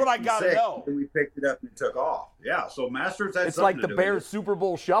know, Here's what I got to 6, know. And we picked it up and it took off. Yeah, so Masters had It's something like to the do Bears with it. Super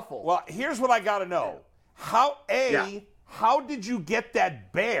Bowl shuffle. Well, here's what I got to know. How did you get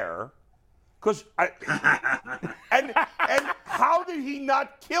that bear? Because and how did he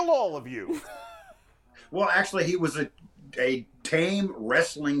not kill all of you? Well, actually, he was a tame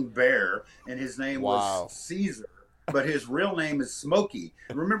wrestling bear, and his name was Caesar. But his real name is Smokey.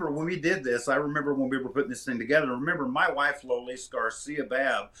 Remember when we did this, I remember when we were putting this thing together. Remember my wife, Lolis Garcia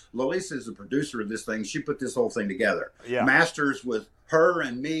Babb. Lolis is the producer of this thing. She put this whole thing together. Yeah. Masters with her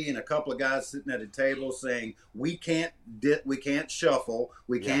and me and a couple of guys sitting at a table saying, we can't shuffle,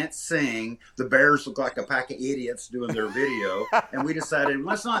 we can't sing. The Bears look like a pack of idiots doing their video. And we decided,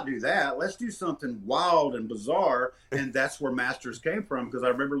 let's not do that. Let's do something wild and bizarre. And that's where Masters came from, because I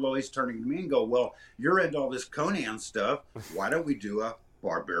remember Lois turning to me and go, well, you're into all this Conan stuff. Why don't we do a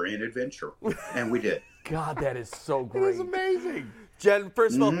barbarian adventure? And we did. God, that is so It great. was amazing. Jen,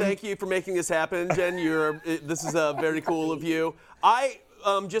 first of all, thank you for making this happen. Jen, this is very cool of you.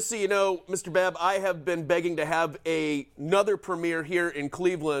 Just so you know, Mr. Babb, I have been begging to have another premiere here in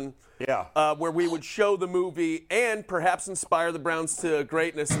Cleveland. Yeah. Where we would show the movie and perhaps inspire the Browns to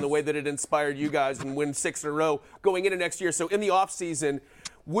greatness in the way that it inspired you guys and win 6 in a row going into next year. So in the offseason,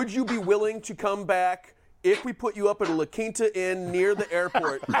 would you be willing to come back if we put you up at a La Quinta Inn near the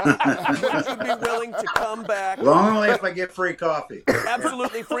airport? Would you be willing to come back? Well, only if I get free coffee.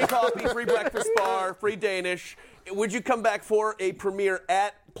 Absolutely. Free coffee, free breakfast bar, free Danish. Would you come back for a premiere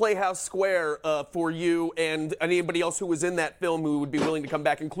at Playhouse Square for you and anybody else who was in that film who would be willing to come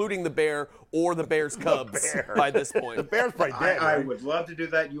back, including the Bear or the Bears Cubs by this point? The Bear's probably dead. I right? would love to do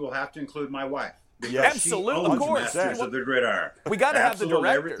that. You will have to include my wife. Because Absolutely, she of owns course. Masters of the Gridiron. We gotta have the Absolutely,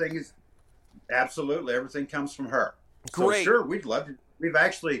 director. Everything comes from her. Great. So sure, we'd love to. We've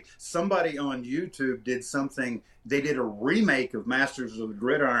actually, somebody on YouTube did something. They did a remake of Masters of the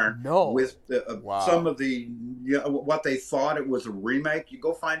Gridiron with some of the what they thought it was a remake. You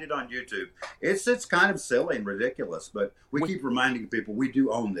go find it on YouTube. It's kind of silly and ridiculous, but we keep reminding people we do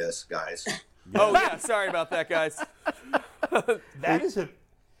own this, guys. Oh yeah, sorry about that, guys. That is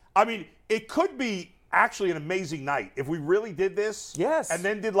I mean, it could be actually an amazing night if we really did this. Yes. And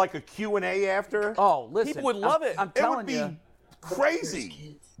then did like a Q&A after. Oh, listen. People would love it. I'm It telling would be you.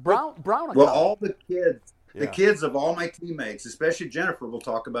 crazy. Brown Well, all the kids. The kids of all my teammates, especially Jennifer, will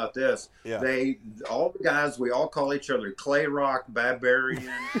talk about this. Yeah. All the guys, we all call each other Clay Rock, Barbarian,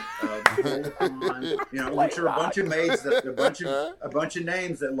 which are a bunch of maids, a bunch of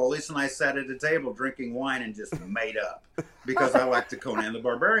names that Lolis and I sat at a table drinking wine and just made up. because I like the Conan the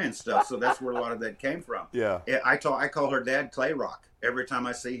Barbarian stuff. So that's where a lot of that came from. Yeah. I call her dad Clay Rock every time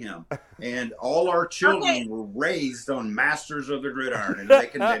I see him. And all our children were raised on Masters of the Gridiron, and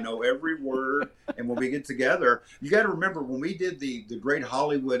they know every word. And when we get together, you got to remember when we did the great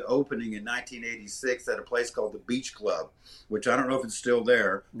Hollywood opening in 1986 at a place called the Beach Club, which I don't know if it's still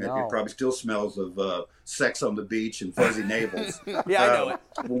there. No. It probably still smells of sex on the beach and fuzzy navels. Yeah, I know it.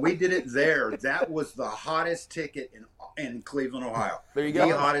 When we did it there, that was the hottest ticket in Cleveland, Ohio. There you go.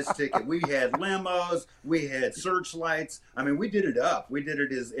 The hottest ticket. We had limos. We had searchlights. I mean, we did it up. We did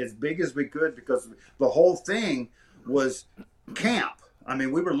it as big as we could because the whole thing was camp. I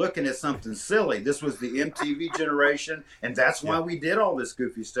mean, we were looking at something silly. This was the MTV generation, and that's why we did all this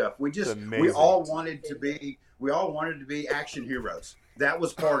goofy stuff. We all wanted to be action heroes. That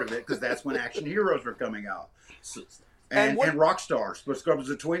was part of it because that's when action heroes were coming out. And rock stars, because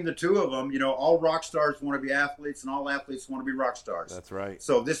between the two of them, all rock stars want to be athletes, and all athletes want to be rock stars. That's right.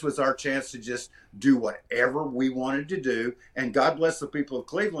 So this was our chance to just do whatever we wanted to do, and God bless the people of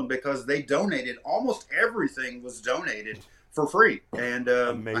Cleveland because they donated. Almost everything was donated for free, and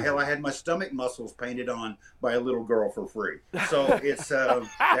I had my stomach muscles painted on by a little girl for free. So it's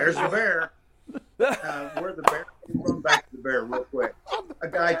there's the bear. Where the bear? Run back to the bear real quick. A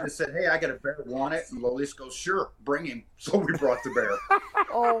guy just said, "Hey, I got a bear. Want it?" And Lolis goes, "Sure, bring him." So we brought the bear.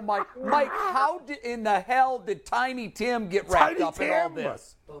 Oh my, Mike! How in the hell did Tiny Tim get wrapped up in all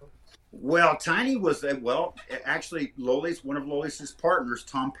this? Well, Tiny was actually one of Lolis's partners,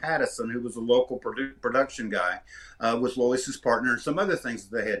 Tom Pattison, who was a local production guy, was Lolis's partner, and some other things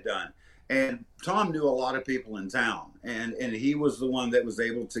that they had done. And Tom knew a lot of people in town, and he was the one that was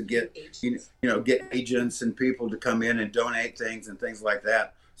able to get get agents and people to come in and donate things and things like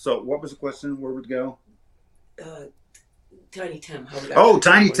that. So, what was the question? Where would it go? Tiny Tim.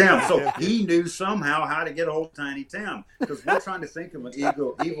 Tiny Tim. So he knew somehow how to get a hold of Tiny Tim because we're trying to think of an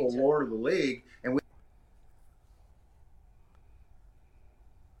evil lord of the league, and we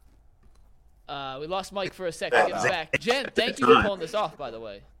lost Mike for a second. Get him back. Jen, thank you for pulling this off, by the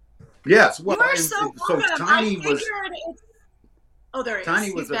way. Yes. Well, you are so Tiny was.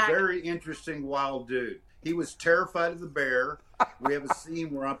 Tiny was a very interesting wild dude. He was terrified of the bear. We have a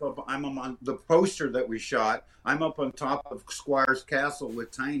scene where I'm on the poster that we shot. I'm up on top of Squire's Castle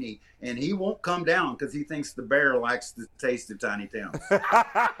with Tiny, and he won't come down because he thinks the bear likes the taste of Tiny Tim.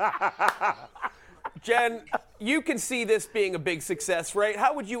 Jen, you can see this being a big success, right?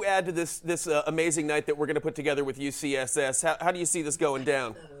 How would you add to this amazing night that we're going to put together with UCSS? How do you see this going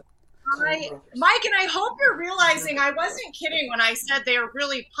down? Mike, and I hope you're realizing I wasn't kidding when I said they are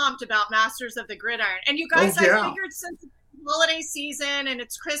really pumped about Masters of the Gridiron. And you guys, I figured since it's holiday season and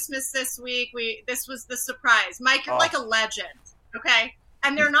it's Christmas this week, this was the surprise. Mike, you're like a legend, okay?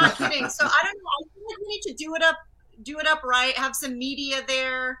 And they're not kidding. So I don't know. I feel like we need to do it up right. Have some media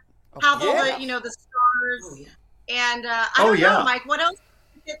there. Have all the the stars. And I don't know, Mike.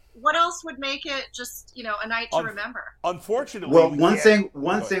 What else would make it just a night to remember? Unfortunately, one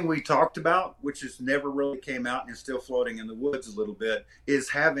thing we talked about, which has never really came out and is still floating in the woods a little bit, is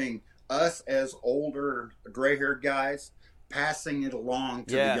having us as older gray-haired guys passing it along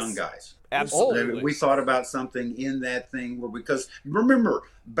to the young guys. Absolutely. We thought about something in that thing because remember,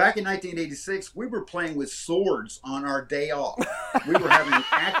 back in 1986, we were playing with swords on our day off. We were having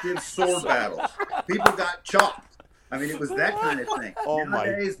active sword battles. People got chopped. I mean, it was that kind of thing.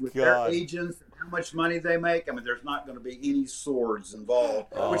 Nowadays, with their agents and how much money they make, I mean, there's not going to be any swords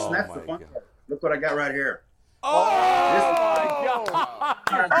involved. That's the fun part. Look what I got right here. My God!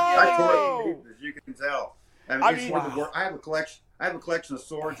 I tore it, as you can tell. I mean, I have a collection. I have a collection of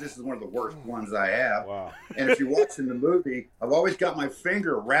swords. This is one of the worst ones I have. Wow. And if you're watching the movie, I've always got my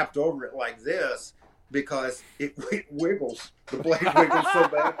finger wrapped over it like this because it wiggles. The blade wiggles so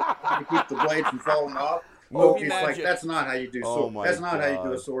bad to keep the blade from falling off. It's like that's not how you do sword. That's not how you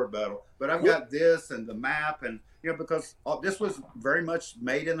do a sword battle. But I've got this and the map, and because this was very much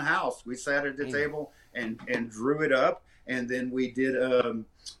made in the house. We sat at the table and drew it up, and then we did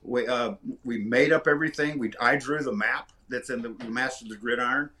we made up everything. I drew the map that's in the Masters of the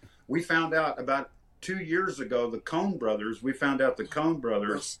Gridiron. We found out about 2 years ago, the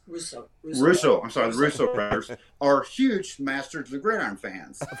Russo brothers, are huge Masters of the Gridiron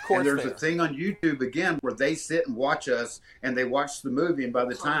fans. Of course. And there's a thing on YouTube again where they sit and watch us, and they watch the movie, and by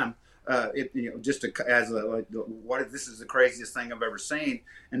the time this is the craziest thing I've ever seen.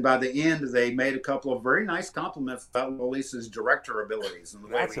 And by the end, they made a couple of very nice compliments about Lolis's director abilities.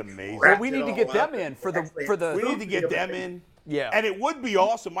 And that's amazing. Well, we need to get them in for the. We need to get them in. Yeah. And it would be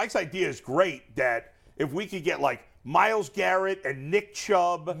awesome. Mike's idea is great that if we could get like Myles Garrett and Nick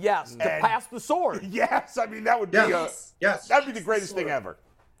Chubb. Yes, to pass the sword. Yes, I mean that would be that'd be the greatest thing ever.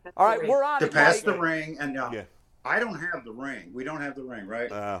 All right, we're on to it. pass the ring, and I don't have the ring. We don't have the ring,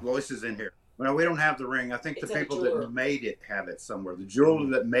 right? Royce is in here. Well, we don't have the ring. I think the people that made it have it somewhere. The jeweler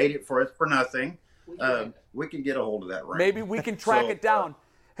that made it for us for nothing. We can get a hold of that ring. Maybe we can track it down.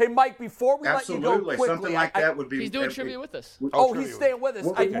 Hey, Mike, before we let you go quickly, something like that would be. He's doing trivia with us. He's staying with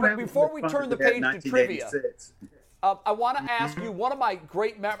us. Before we turn the page to trivia, I want to ask you one of my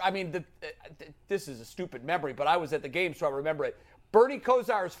great memories. I mean, this is a stupid memory, but I was at the game, so I remember it. Bernie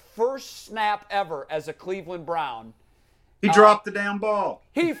Kosar's first snap ever as a Cleveland Brown. He dropped the damn ball.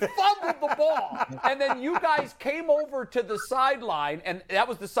 He fumbled the ball. And then you guys came over to the sideline, and that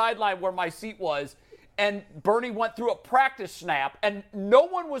was the sideline where my seat was. And Bernie went through a practice snap, and no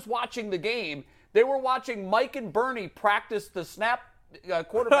one was watching the game. They were watching Mike and Bernie practice the snap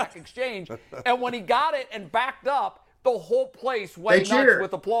quarterback exchange. And when he got it and backed up, the whole place went nuts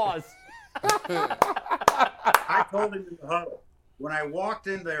with applause. I told him in the huddle. When I walked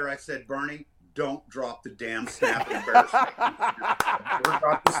in there, I said, Bernie, don't drop the damn snap. Embarrass me. Never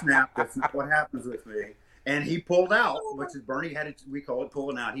drop the snap. That's not what happens with me. And he pulled out, which is Bernie had it. We call it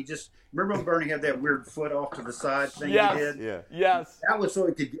pulling out. He just remember when Bernie had that weird foot off to the side thing he did. Yeah. Yes. That was so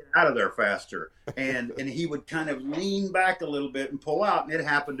he could get out of there faster. And he would kind of lean back a little bit and pull out. And it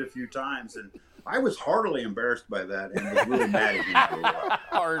happened a few times. And I was heartily embarrassed by that and was really mad at him for a while.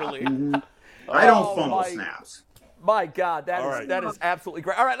 Heartily. Mm-hmm. I don't fumble snaps. My God, that is absolutely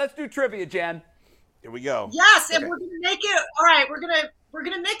great. All right, let's do trivia, Jen. Here we go. Yes, and we're gonna make it. All right, we're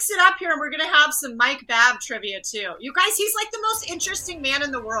gonna mix it up here, and we're gonna have some Mike Babb trivia too. You guys, he's like the most interesting man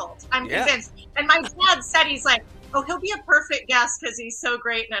in the world. I'm convinced. And my dad said he's like, oh, he'll be a perfect guest because he's so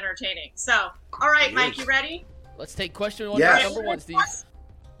great and entertaining. So, all right, Mike, you ready? Let's take question number one, Steve.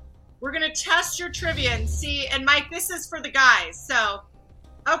 We're gonna test your trivia and see. And Mike, this is for the guys. So,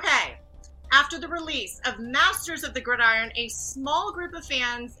 okay. After the release of Masters of the Gridiron, a small group of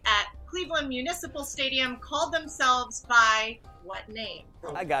fans at Cleveland Municipal Stadium called themselves by what name?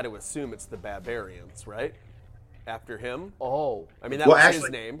 I got to assume it's the Barbarians, right? After him? Oh. I mean, that was his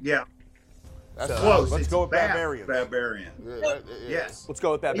name. Yeah. That's close. Let's go with Barbarians. Barbarian. Yes. Let's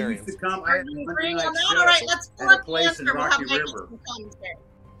go with Barbarians. He used to come. I had a Monday night show all right, let's pull at a up the place answer. in We'll have Rocky Mike River. some commentary.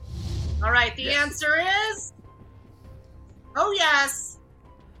 All right, the answer is. Oh yes.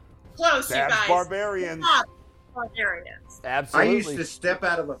 Close, you guys. Barbarians. Barbarians. Absolutely. I used to step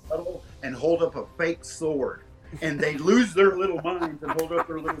out of a huddle and hold up a fake sword, and they lose their little minds and hold up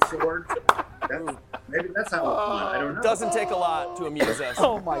their little swords. Maybe that's how it's done. I don't know. Doesn't take a lot to amuse us.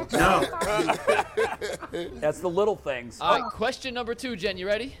 Oh my God. No. That's the little things. All right, question number 2, Jen. You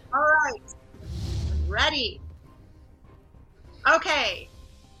ready? All right. Ready. Okay.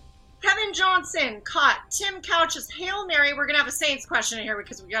 Kevin Johnson caught Tim Couch's Hail Mary. We're going to have a Saints question in here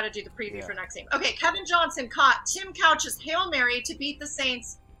because we got to do the preview for next game. Okay, Kevin Johnson caught Tim Couch's Hail Mary to beat the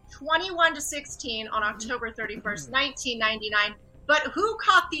Saints 21-16 on October 31st, 1999. But who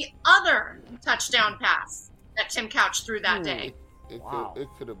caught the other touchdown pass that Tim Couch threw that day? It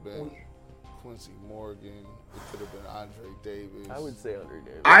could have been Quincy Morgan. It could have been Andre Davis. I would say Andre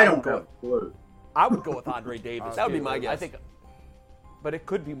Davis. I don't have a clue. I would go with Andre Davis. That would be my guess. I think, but it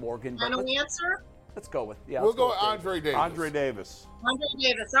could be Morgan. Final answer? Let's go with We'll go with Andre Davis. Andre Davis. Andre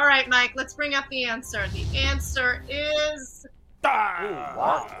Davis. All right, Mike, let's bring up the answer. The answer is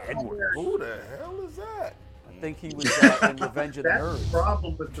Edwards. Who the hell is that? I think he was in Revenge of the That's Nerds. the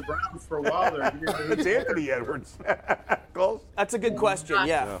problem with the Browns for a while there. It's Anthony Edwards. Close. That's a good question,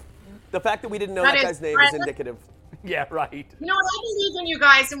 yeah. The fact that we didn't know That that is guy's name is indicative. Yeah, right. You know what? I believe in you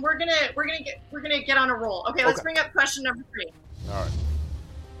guys, and we're gonna get on a roll. Okay, let's bring up question number 3. All right.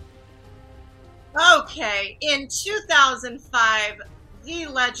 Okay, in 2005, the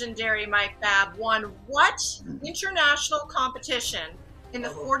legendary Mike Babb won what international competition in the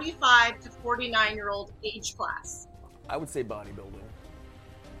 45 to 49-year-old age class? I would say bodybuilding.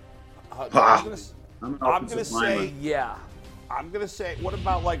 I'm gonna say yeah. I'm gonna say. What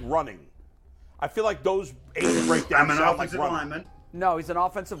about like running? I feel like those age breakdowns I'm an sound like offensive running. lineman. No, he's an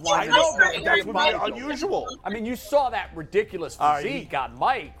offensive I lineman. know, but that's what's unusual. I mean, you saw that ridiculous physique on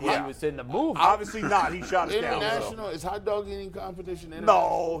Mike when he was in the movie. Obviously not. He shot it down. International is hot dog eating competition.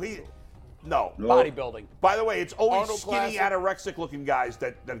 No. Bodybuilding. By the way, it's always Arnold skinny, Classic. anorexic-looking guys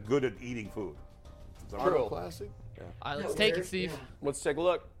that are good at eating food. Arnold Classic. All right, let's take it, Steve. Let's take a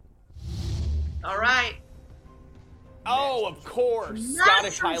look. All right. Oh, of course.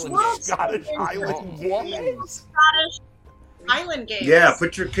 Masters Scottish Highland World Games. Scottish Championship. Highland Games. Scottish Island games. Yeah,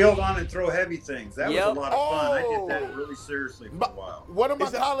 put your kilt on and throw heavy things. That was a lot of fun. I Oh. did that really seriously for a while. One of my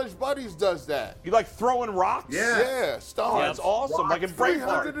college buddies does that. You like throwing rocks? Yeah, stone. Oh, that's awesome. Like in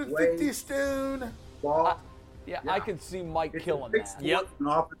Braveheart. 350 stone. Ball. I can see Mike killing that. Yep. An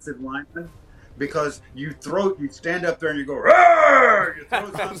offensive lineman, because you stand up there and you go, "Roar!" You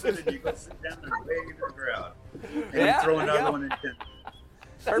throw something and you go sit down and wave to the crowd, and you throw another one in 10.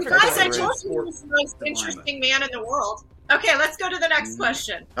 You guys, I told you he was the most interesting man in the world. Okay, let's go to the next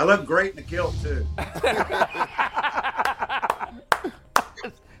question. I look great in the kilt too.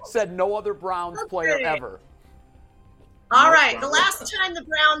 Said no other Browns player ever. All right, the last time the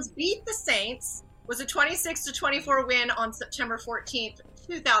Browns beat the Saints was a 26-24 win on September 14th,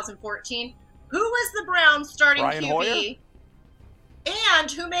 2014. Who was the Browns starting Brian QB? Hoyer? And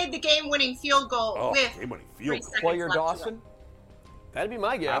who made the game-winning field goal with game-winning 3 field seconds Player left to go? Dawson? That'd be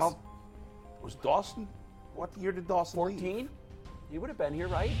my guess. Was Dawson? What year did Dawson 14? leave? He would have been here,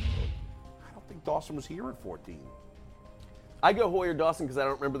 right? I don't think Dawson was here at 14. I go Hoyer Dawson because I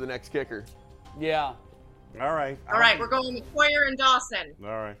don't remember the next kicker. Yeah. All right. All right, we're going with Hoyer and Dawson. All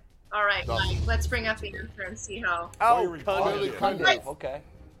right. All right, Mike, let's bring up the answer and see how. Hoyer and Cundiff. Okay.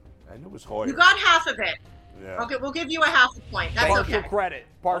 I knew it was Hoyer. You got half of it. Yeah. Okay, we'll give you a half a point. That's Partial okay. credit.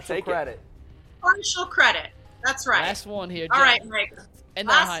 Partial credit. Partial credit. That's right. Last one here. All Jen. right, Mike. And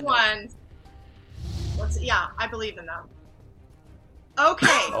then a high Last note. one. Yeah, I believe in them. Okay,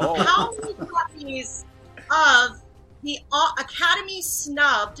 how many copies of the Academy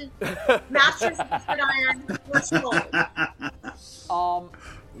snubbed Masters of the Gridiron were sold?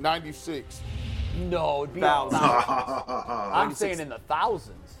 96. No, it'd be Thousands. I'm saying in the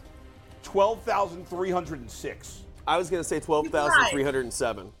thousands. 12,306. I was going to say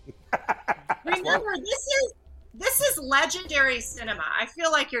 12,307. Remember, this is legendary cinema. I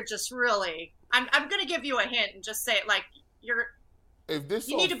feel like you're just really. I'm going to give you a hint and just say it like you're. If this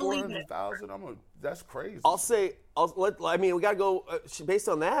You need sold to believe in it. 400,000, that's crazy. I'll say, we got to go, based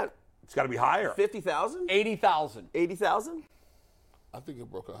on that, It's got to be higher. 50,000? 80,000. 80,000? I think it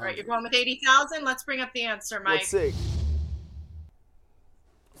broke 100. All right, you're going with 80,000. Let's bring up the answer, Mike. Let's see.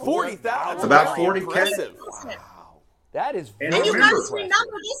 40,000. About Very 40K. impressive. That is And very And you remember- guys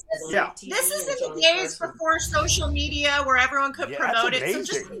remember, this is in the days before social media where everyone could Yeah, promote that's it. So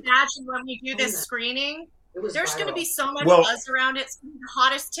just amazing. imagine when we do this screening, there's going to be so much Well- buzz around it. It's gonna be the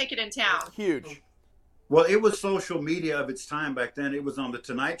hottest ticket in town. Huge. Well, it was social media of its time back then. It was on the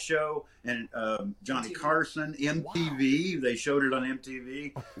Tonight Show and Johnny Carson, MTV. They showed it on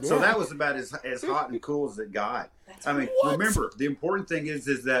MTV. So that was about as hot and cool as it got. I mean, remember, the important thing is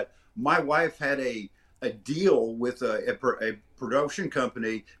that my wife had a deal with a production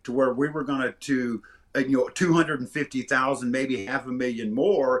company to where we were going to 250,000, maybe $500,000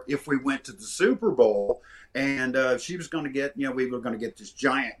 more if we went to the Super Bowl. And she was going to get, we were going to get this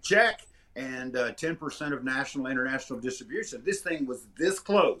giant check and 10% of national, international distribution. This thing was this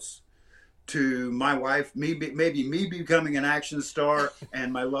close to my wife, maybe me becoming an action star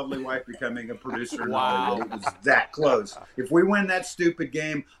and my lovely wife becoming a producer. Wow. It was that close. If we win that stupid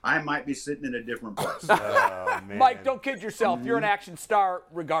game, I might be sitting in a different place. Oh, man. Mike, don't kid yourself. You're an action star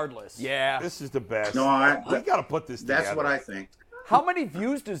regardless. Yeah. This is the best. No, we got to put this together. That's what I think. How many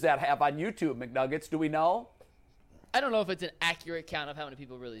views does that have on YouTube, McNuggets? Do we know? I don't know if it's an accurate count of how many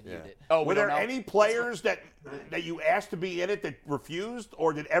people really viewed it. Oh, Were there any players that you asked to be in it that refused,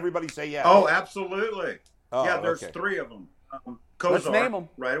 or did everybody say yes? Oh, absolutely. Oh, yeah, there's okay. 3 of them. Let's Kozar, name 'em.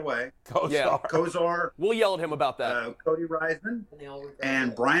 right away. Yeah. Kozar, We'll yell at him about that. Cody Reisman,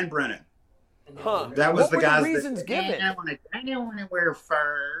 and Brian Brennan. Huh. That was What the were the guys reasons that given? I don't want to wear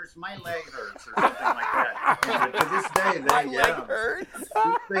furs. My leg hurts, or something like that. And to this day,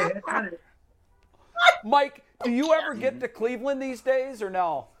 they had done it. Mike, do you ever get to Cleveland these days or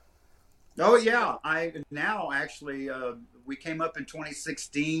no? Oh yeah, we came up in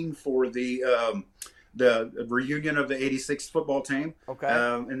 2016 for the reunion of the '86 football team. Okay.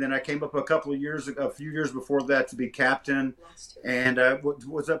 And then I came up a few years before that to be captain, and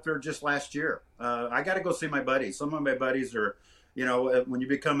was up there just last year. I got to go see my buddies. Some of my buddies are, when you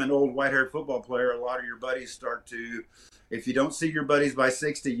become an old white-haired football player, a lot of your buddies start to. If you don't see your buddies by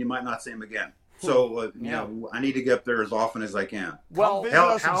 60, you might not see them again. So, I need to get up there as often as I can. Well, visit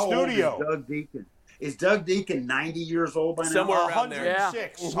us in how studio. old is Doug Deacon? Is Doug Deacon 90 years old by now? Somewhere around there.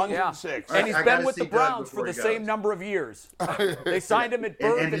 106. 106. And he's I been gotta with the see Doug Browns for before the he same goes. number of years. They signed him at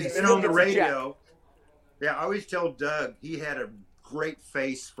birth, And he he's been still on the gets a check. radio. Yeah, I always tell Doug he had a great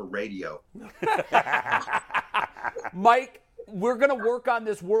face for radio. Mike, we're going to work on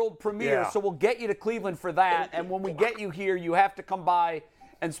this world premiere, Yeah. so we'll get you to Cleveland for that. And when we get you here, you have to come by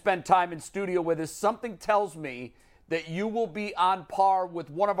and spend time in studio with us. Something tells me that you will be on par with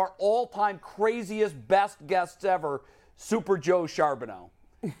one of our all-time craziest, best guests ever, Super Joe Charbonneau.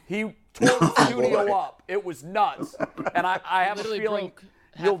 He tore the studio up. It was nuts. And I have a feeling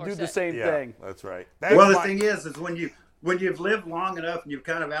you'll do the same thing. That's right. The thing is when you've lived long enough and you've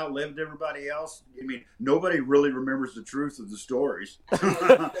kind of outlived everybody else, I mean, nobody really remembers the truth of the stories.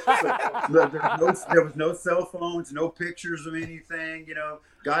 There was no cell phones, no pictures of anything.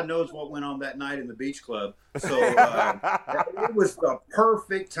 God knows what went on that night in the beach club. So it was the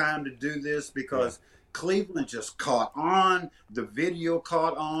perfect time to do this because Cleveland just caught on. The video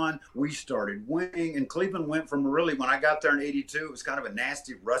caught on. We started winning. And Cleveland went from when I got there in 82, it was kind of a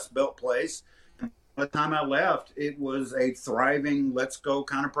nasty Rust Belt place. By the time I left, it was a thriving, let's go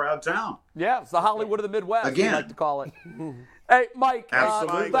kind of proud town. Yeah, it's the Hollywood of the Midwest, Again. we like to call it. Hey, Mike,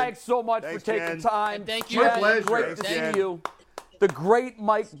 thanks so much for taking time. And thank you. My pleasure. Great to see you. The great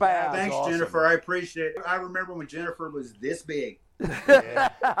Mike Babb. Thanks, awesome. Jennifer. I appreciate it. I remember when Jennifer was this big.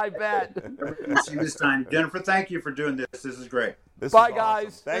 I bet. She was tiny. Jennifer, thank you for doing this. This is great. Bye,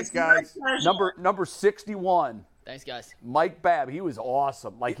 guys. Thanks, guys. Number 61. Thanks, guys. Mike Babb, he was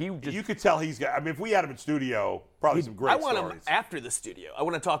awesome. Like you could tell he's got. I mean, if we had him in studio, probably some great stories. I want him after the studio. I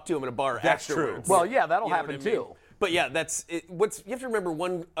want to talk to him in a bar That's afterwards. true. Well, yeah, that'll happen too. But yeah, that's it. You have to remember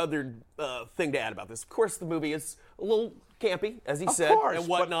one other thing to add about this. Of course, the movie is a little campy, as he said, and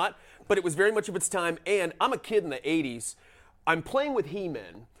whatnot. But it was very much of its time. And I'm a kid in the '80s. I'm playing with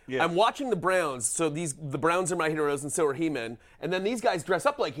He-Man. Yeah. I'm watching the Browns, so the Browns are my heroes, and so are He-Man. And then these guys dress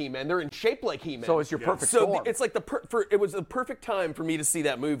up like He-Man. They're in shape like He-Man. So it's your perfect storm. So it's like it was the perfect time for me to see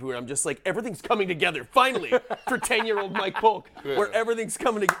that movie where I'm just like, everything's coming together, finally, for 10-year-old Mike Polk, where everything's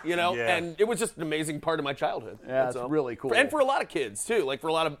coming together, and it was just an amazing part of my childhood. Yeah, it's really cool. And for a lot of kids, too, like for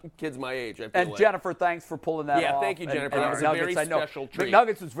a lot of kids my age. I feel like. Jennifer, thanks for pulling that off. Yeah, thank you, Jennifer. That was a very special treat.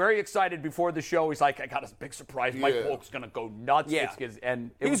 McNuggets was very excited before the show. He's like, I got a big surprise. Mike Polk's going to go nuts. Yeah.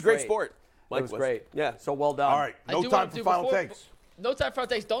 And he was great sport. It was great. Yeah. So well done. All right. No time for final takes. No time for final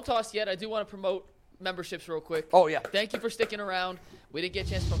takes. Don't toss yet. I do want to promote memberships real quick. Oh, yeah. Thank you for sticking around. We didn't get a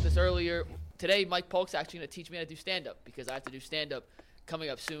chance to promote this earlier. Today, Mike Polk's actually going to teach me how to do stand-up because I have to do stand-up coming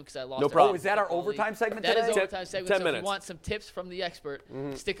up soon because I lost. No problem. Oh, is that our overtime segment today? That is overtime segment. 10 so minutes. if you want some tips from the expert,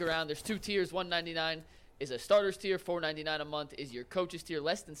 stick around. There's 2 tiers. $199 is a starter's tier. $4.99 a month is your coach's tier.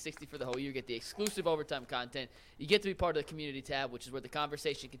 Less than $60 for the whole year. You get the exclusive overtime content. You get to be part of the community tab, which is where the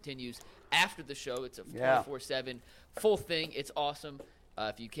conversation continues after the show. It's a 24/7 full thing. It's awesome.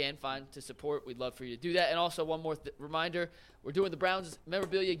 If you can find to support, we'd love for you to do that. And also one more reminder, we're doing the Browns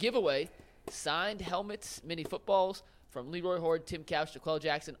memorabilia giveaway. Signed helmets, mini footballs from Leroy Horde, Tim Couch, Jaquel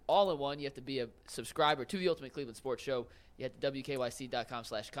Jackson, all in one. You have to be a subscriber to the Ultimate Cleveland Sports Show. You head to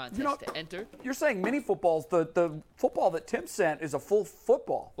WKYC.com/contest to enter. You're saying mini footballs. The football that Tim sent is a full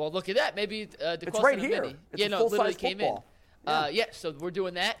football. Well, look at that. Maybe it's right here. Mini. It's a no, full-size literally came football. in. So we're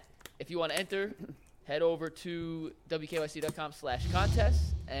doing that. If you want to enter, head over to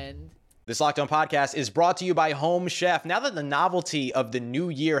WKYC.com/contest and. This Locked On podcast is brought to you by Home Chef. Now that the novelty of the new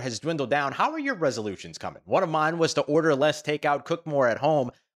year has dwindled down, how are your resolutions coming? One of mine was to order less takeout, cook more at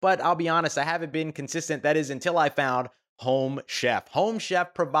home, but I'll be honest, I haven't been consistent. That is until I found Home Chef. Home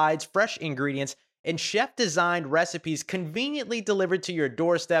Chef provides fresh ingredients and chef-designed recipes conveniently delivered to your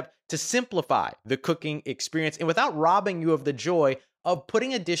doorstep to simplify the cooking experience and without robbing you of the joy of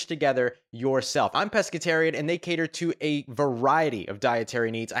putting a dish together yourself. I'm pescatarian and they cater to a variety of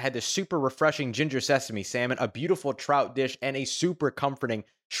dietary needs. I had this super refreshing ginger sesame salmon, a beautiful trout dish, and a super comforting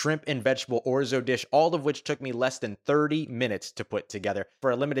shrimp and vegetable orzo dish, all of which took me less than 30 minutes to put together.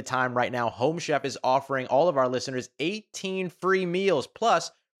 For a limited time right now, Home Chef is offering all of our listeners 18 free meals plus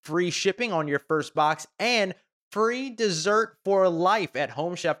free shipping on your first box and free dessert for life at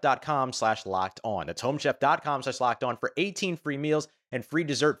homechef.com/lockedon. That's homechef.com/lockedon for 18 free meals and free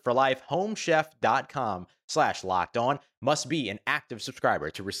dessert for life. Homechef.com/lockedon. Must be an active subscriber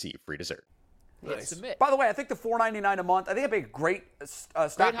to receive free dessert. Nice. By the way, I think the $4.99 a month, I think it'd be a great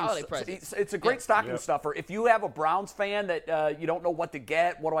stocking holiday present. It's a great stocking stuffer. If you have a Browns fan that you don't know what to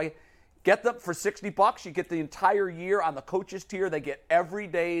get, what do I get them for $60? You get the entire year on the coaches tier. They get every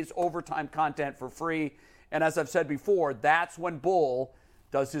day's overtime content for free. And as I've said before, that's when Bull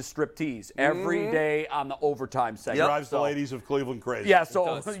does his striptease every day on the overtime segment. Drives the ladies of Cleveland crazy. Yeah,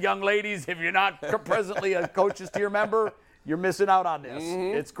 so young ladies, if you're not presently a coaches tier member, you're missing out on this.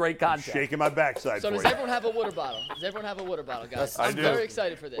 It's great content. Shaking my backside So for does you. everyone have a water bottle? Does everyone have a water bottle, guys? I I'm do. very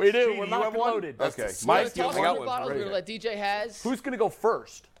excited for this. We do. Gee, We're do you not have one? loaded. Okay. We're Mike, going to toss I got water one. bottles. We're going to let DJ has. Who's going to go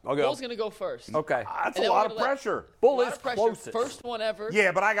first? I'll go. Bull's going to go first. Okay. That's And a then lot we're of gonna let- pressure. Bull Lot is of pressure. closest. First one ever.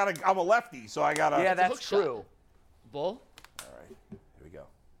 Yeah, but I'm a lefty, so I gotta. Yeah, It's a hook that's shot. true. Bull, All right, here we go.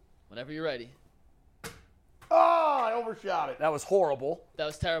 whenever you're ready. Oh, I overshot it. That was horrible. That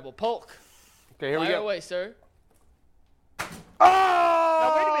was terrible. Polk. Okay, here we Fire go. away, sir. Oh!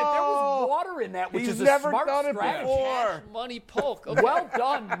 Now, wait a minute. There was water in that, which He's is a never smart done it strategy. before. Cash money Polk. Okay. Well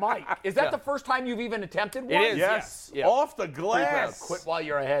done, Mike. Is that the first time you've even attempted one? It is. Yes. Yeah. Off the Pretty proud. glass. Quit while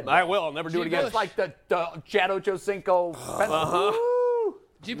you're ahead. I will. I'll never do it again. It's like the Chad Ochocinco.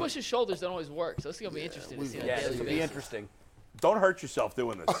 G-Bush's shoulders don't always work, so it's going to be interesting to see on a Yeah, daily this will be basis. interesting. Don't hurt yourself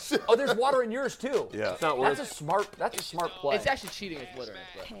doing this. Oh, there's water in yours too. Yeah. It's not That's worth a smart play. It's actually cheating with water in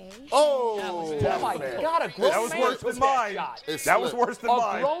it, but Oh, Oh my God! A grown that was man worse took than that mine. shot. That was worse than A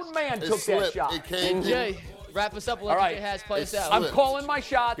mine. grown man It took that slipped. shot. It came Jay, wrap us up and All let right. DJ Has play us out. I'm calling my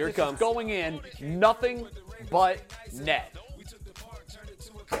shot. Here it This comes. is going in. Nothing but net.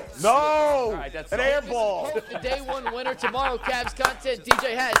 No! All right, that's an all. air ball. The day one winner tomorrow, Cavs content.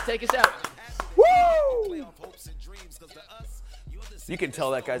 DJ Has, take us out. Woo! You can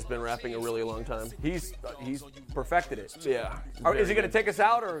tell that guy's been rapping a really long time. He's perfected it. Yeah. Is he going to take us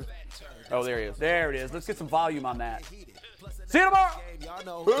out or? Oh, there he is. There it is. Let's get some volume on that. See you tomorrow. Y'all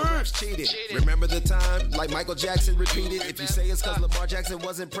know who's cheated. Remember the time, like Michael Jackson repeated? If you say it's cause Lamar Jackson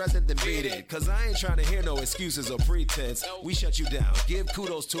wasn't present, then beat it. Cause I ain't trying to hear no excuses or pretense. We shut you down. Give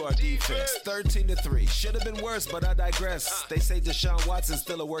kudos to our defense. 13-3. Should have been worse, but I digress. They say Deshaun Watson's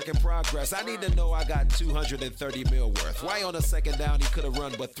still a work in progress. I need to know I got 230 mil worth. Why on a second down he could have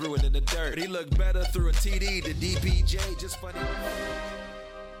run but threw it in the dirt? He looked better through a TD than DPJ. Just funny.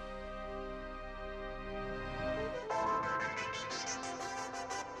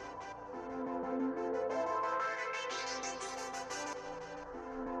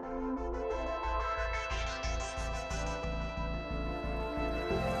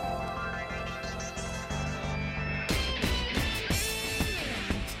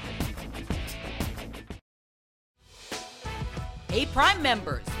 Hey, Prime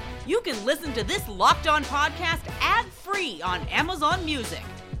members, you can listen to this Locked On podcast ad-free on Amazon Music.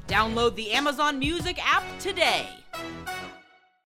 Download the Amazon Music app today.